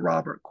 follow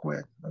Robert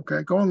Quinn,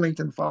 okay? Go on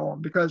LinkedIn, follow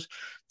him, because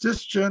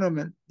this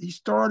gentleman, he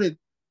started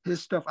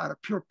his stuff out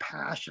of pure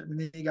passion, and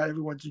then he got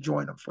everyone to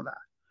join him for that.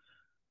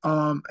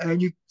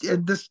 If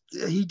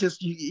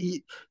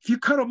you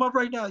cut him up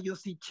right now, you'll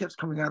see chips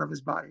coming out of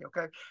his body.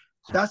 Okay,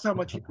 that's how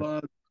much he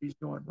loves what he's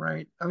doing,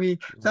 right? I mean,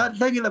 that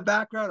thing in the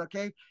background,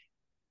 okay,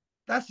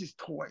 that's his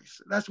toys.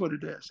 That's what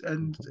it is.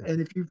 And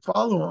if you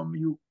follow him,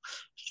 you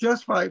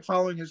just by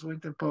following his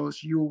LinkedIn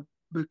posts, you'll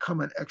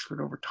become an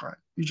expert over time.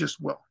 You just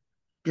will,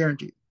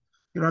 guaranteed.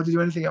 You don't have to do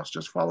anything else.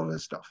 Just follow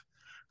his stuff.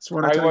 That's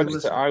what I tell you,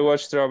 listeners. I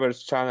watched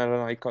Robert's channel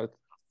and I could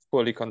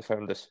fully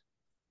confirm this.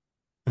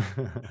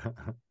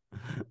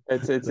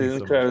 It's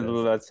incredible,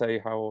 so much, let's say,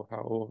 how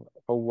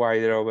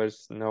wide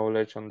Robert's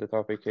knowledge on the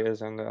topic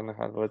is, and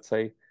how, let's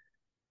say,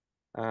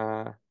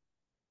 how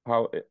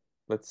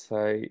let's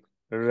say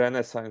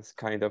Renaissance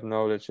kind of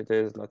knowledge it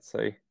is, let's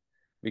say,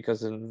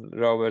 because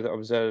Robert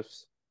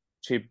observes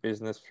chip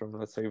business from,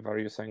 let's say,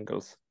 various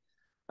angles,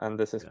 and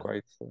this is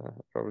quite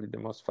probably the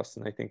most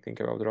fascinating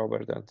thing about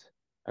Robert and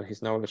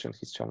his knowledge and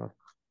his channel.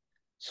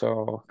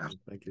 So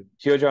thank you.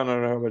 Huge honor,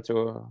 Robert,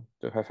 to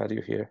have had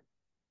you here.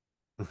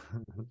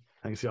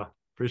 Thanks, y'all.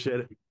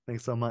 Appreciate it.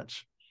 Thanks so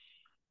much.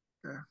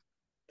 Yeah.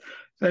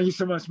 Thank you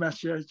so much,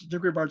 Master.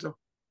 Dziękuję bardzo.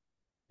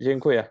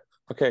 Dziękuję.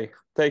 Okay,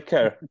 take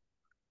care.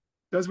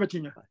 Do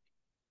zobaczenia.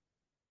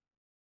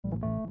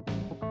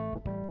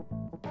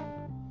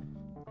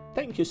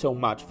 Thank you so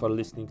much for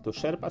listening to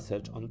Sherpa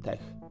Search on Tech.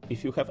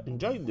 If you have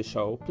enjoyed the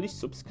show, please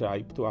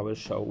subscribe to our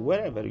show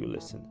wherever you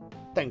listen.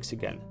 Thanks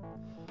again.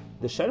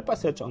 The Sherpa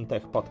Search on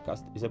Tech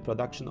podcast is a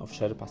production of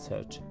Sherpa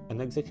Search,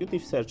 an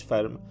executive search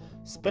firm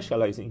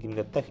specializing in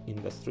the tech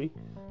industry,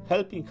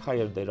 helping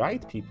hire the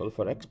right people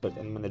for expert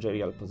and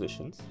managerial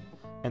positions,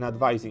 and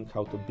advising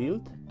how to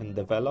build and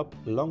develop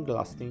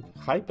long-lasting,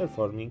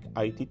 high-performing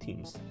IT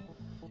teams.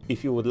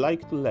 If you would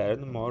like to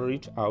learn more,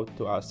 reach out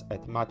to us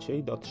at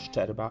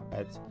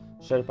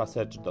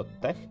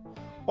maciej.szczerba@sherpasearch.tech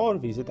or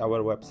visit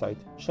our website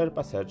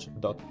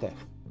sherpasearch.tech.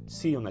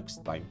 See you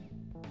next time.